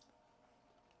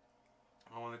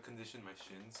 I want to condition my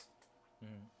shins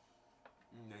Mhm.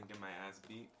 and then get my ass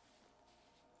beat.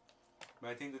 But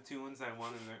I think the 2 ones I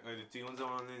want to learn, or the 2 ones I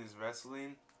want to learn is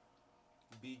wrestling,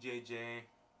 BJJ,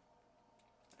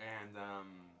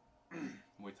 and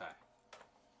Muay Thai.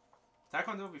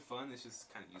 Taekwondo would be fun. It's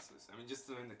just kind of useless. I mean, just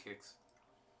to learn the kicks.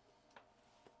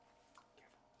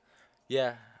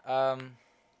 Yeah.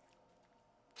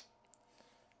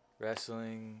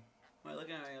 Wrestling. Why are you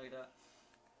looking at me like that?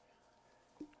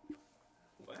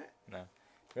 What?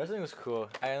 Wrestling was cool.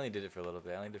 I only did it for a little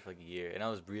bit. I only did it for like a year, and I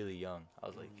was really young. I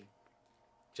was like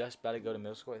just about to go to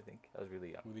middle school. I think I was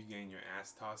really young. Were you getting your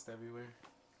ass tossed everywhere?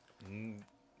 Mm,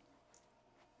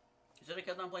 You should have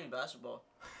kept on playing basketball.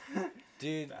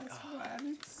 dude, Basketball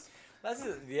addicts. that's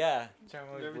a, yeah. Charm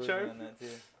always Remember blew Charm? me on that too.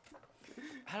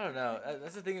 I don't know.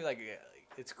 That's the thing. Like,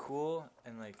 it's cool,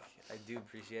 and like I do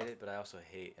appreciate it, but I also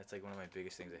hate. It's like one of my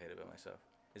biggest things I hate about myself.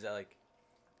 Is that like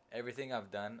everything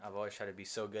I've done, I've always tried to be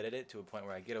so good at it to a point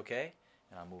where I get okay,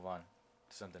 and I'll move on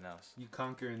to something else. You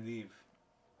conquer and leave.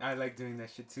 I like doing that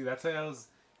shit too. That's why I was.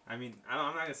 I mean, I'm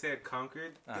not gonna say I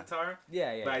conquered guitar,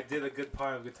 Yeah. but I did a good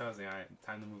part of guitar. I was like, alright,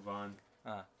 time to move on.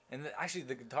 And actually,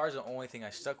 the guitar is the only thing I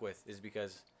stuck with, is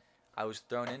because I was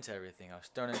thrown into everything. I was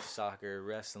thrown into soccer,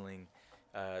 wrestling,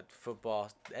 football,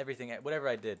 everything, whatever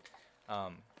I did. I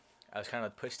was kind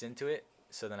of pushed into it,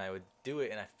 so then I would do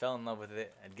it, and I fell in love with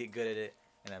it. I'd get good at it,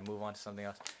 and I'd move on to something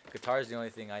else. Guitar is the only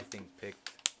thing I think picked,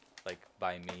 like,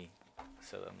 by me.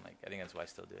 So I'm like, I think that's why I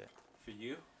still do it. For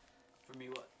you, For me,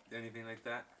 what? anything like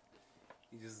that?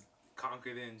 You just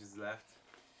conquered it and just left.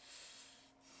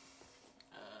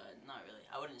 Not really.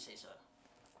 I wouldn't say so.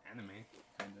 Anime,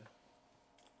 kinda.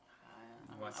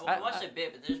 I watched a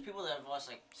bit, but there's people that have watched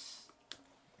like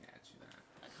Yeah, true that.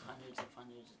 like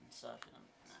hundreds and stuff, and I'm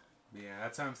nah. But yeah,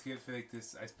 that's why I'm scared for like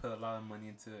this. I put a lot of money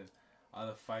into all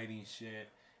the fighting shit,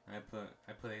 and I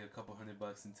put like a couple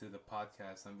 $100 into the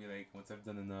podcast. I'm be like, once I've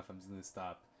done enough, I'm just gonna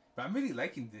stop. But I'm really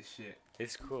liking this shit,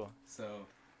 It's cool. so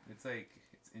it's like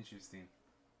it's interesting.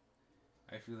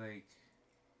 I feel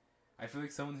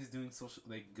like someone who's doing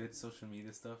good social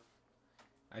media stuff.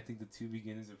 I think the two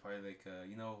beginners are probably like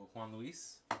you know Juan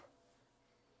Luis.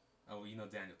 Oh, well, you know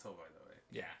Daniel Tovar though, right?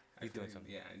 Yeah, I he's feel doing like-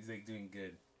 something. Yeah, he's like doing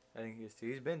good. I think he is too.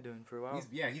 He's been doing for a while.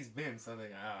 He's been, so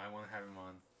like I want to have him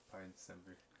on probably in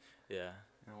December. Yeah.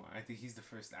 I think he's the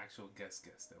first actual guest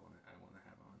I want to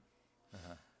have on.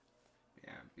 Uh-huh.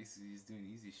 Yeah, basically he's doing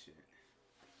easy shit.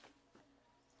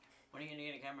 When are you gonna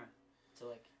get a camera? To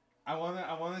like. I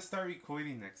wanna start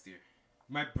recording next year.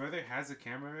 My brother has a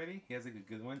camera already. He has like a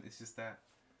good one. It's just that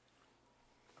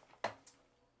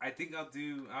I think I'll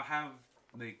have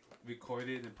like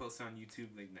recorded and post it on YouTube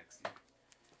like next year.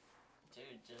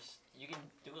 Dude, you can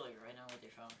do it like right now with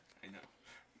your phone. I know.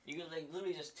 You can like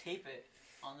literally just tape it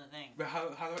on the thing. But how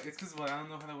do it's because what I don't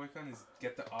know how to work on is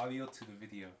get the audio to the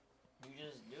video. You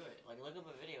just do it. Like look up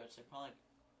a video. It's like probably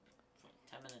like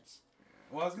 10 minutes.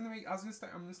 Well,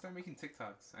 I'm gonna start making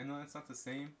TikToks. I know that's not the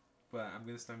same, but I'm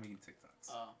gonna start making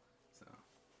TikToks. Oh. So.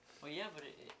 Well, yeah, but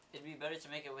it'd be better to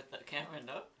make it with the camera,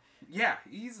 no? Yeah,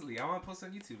 easily. I want to post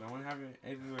on YouTube. I want to have it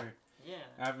everywhere. Yeah.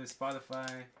 I have it on Spotify.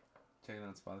 Check it out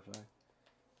on Spotify.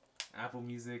 Apple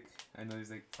Music. I know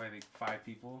there's like probably like 5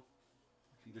 people.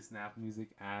 If you listen to Apple Music,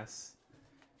 ass.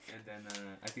 And then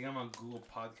I think I'm on Google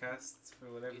Podcasts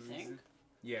for whatever You reason. think?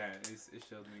 Yeah, it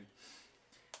showed me.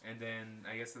 And then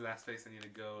I guess the last place I need to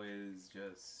go is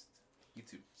just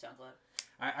YouTube. SoundCloud.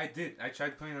 I did. I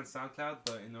tried putting it on SoundCloud,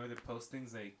 but in order to post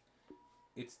things, like,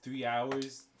 it's 3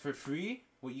 hours for free.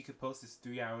 What you could post is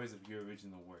 3 hours of your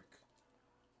original work,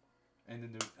 and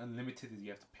then the unlimited is you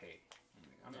have to pay.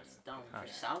 I'm That's not dumb. gonna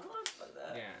For pay. SoundCloud? Fuck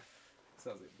that. Yeah. So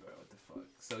I was like, bro, what the fuck?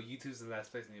 So YouTube's the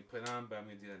last place I need to put on, but I'm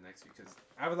gonna do that next week because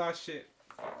I have a lot of shit.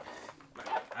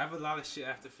 I have a lot of shit I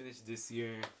have to finish this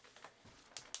year,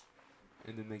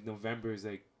 and then like November is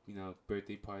like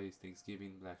birthday parties,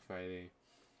 Thanksgiving, Black Friday.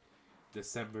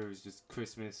 December is just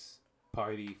Christmas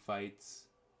party fights,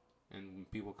 and when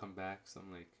people come back, so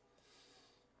I'm like,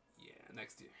 yeah,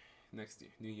 next year,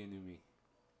 new year, new me.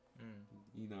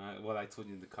 What I told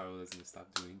you in the car was gonna stop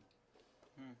doing.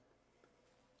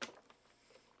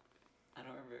 I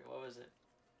don't remember. What was it?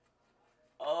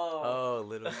 Oh. Oh,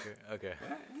 little girl. Okay.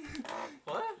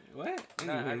 What? What?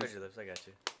 No, I Anyways, read your lips. I got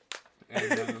you. and,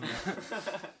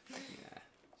 yeah,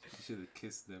 you should have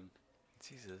kissed them.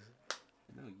 Jesus.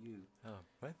 No, you. Oh,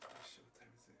 what? Shit, what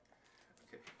time is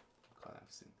it? Okay, I'll call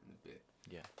Absent in a bit.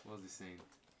 Yeah. What was he saying?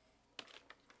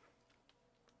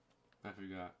 I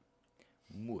forgot.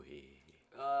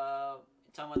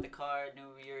 Talking about the car,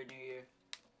 New Year.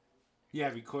 Yeah,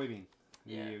 recording.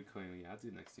 Yeah. Recording. Yeah, I'll do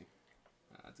it next year.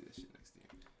 I'll do that shit next year.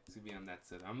 It's gonna be on that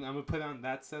setup. I'm gonna put on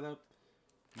that setup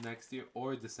next year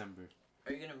or December.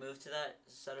 Are you gonna move to that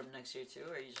setup next year too,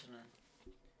 or are you just gonna?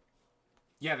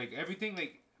 Yeah, like everything,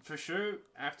 like for sure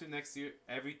after next year,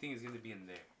 everything is gonna be in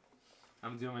there.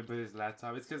 I'm doing my brother's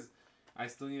laptop. It's because I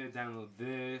still need to download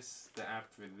this, the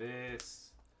app for this,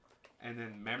 and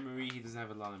then memory. He doesn't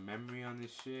have a lot of memory on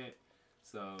this shit.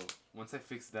 So once I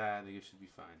fix that, I think it should be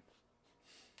fine.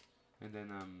 And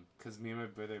then cause me and my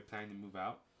brother are planning to move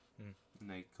out, and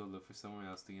like go look for somewhere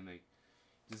else. Thinking like,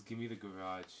 just give me the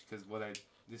garage. Cause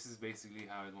this is basically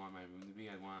how I want my room to be.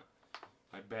 I want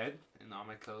my bed and all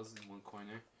my clothes in one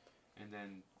corner, and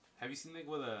then have you seen like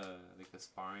what the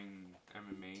sparring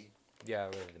MMA? Yeah,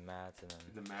 really, the mats and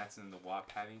then The mats and the wall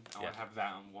padding. I want to have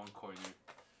that on one corner,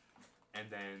 and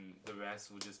then the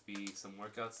rest will just be some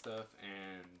workout stuff,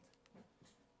 and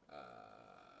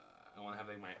I want to have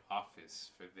like my office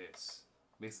for this.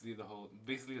 Basically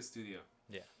a studio.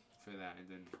 Yeah. For that, and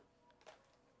then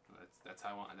that's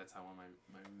how I want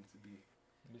my room to be.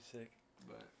 be sick.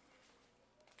 But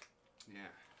yeah.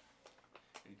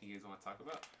 Anything you guys want to talk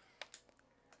about?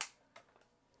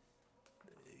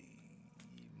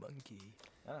 Monkey.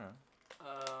 I don't know.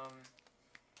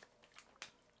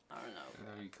 I don't know.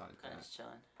 Whatever you call it. Kind That. of just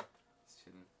chilling. It's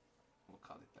chilling. We'll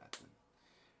call it that then.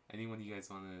 Anyone you guys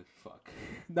want to fuck?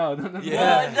 No.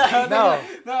 Yeah. No.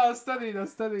 No, I was studying.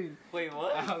 Wait,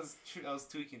 what? I was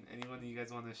tweaking. Anyone you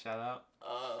guys want to shout out?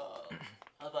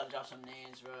 I was about to drop some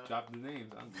names, bro. Drop the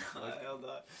names. I'm just like, Hell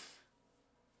no.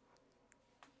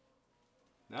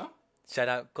 no? Shout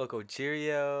out Coco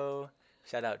Cheerio.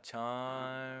 Shout out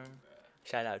Charm.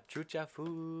 Shout out Trucha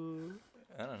Fu.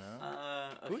 I don't know.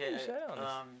 Who Okay. did you shout out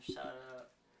on this? Shout out.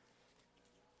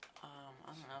 I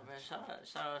don't know, bro.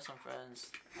 Shout out some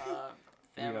friends.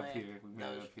 Family. We met That was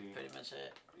up here. pretty much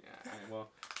it. Yeah. Alright, well,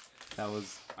 that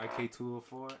was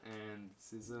RK204, and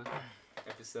this is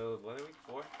episode. What are we?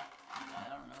 4? I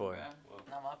don't know, 4. bro. Well.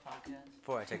 Not my podcast.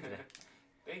 4, I checked today.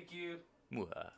 Thank you. Mwah.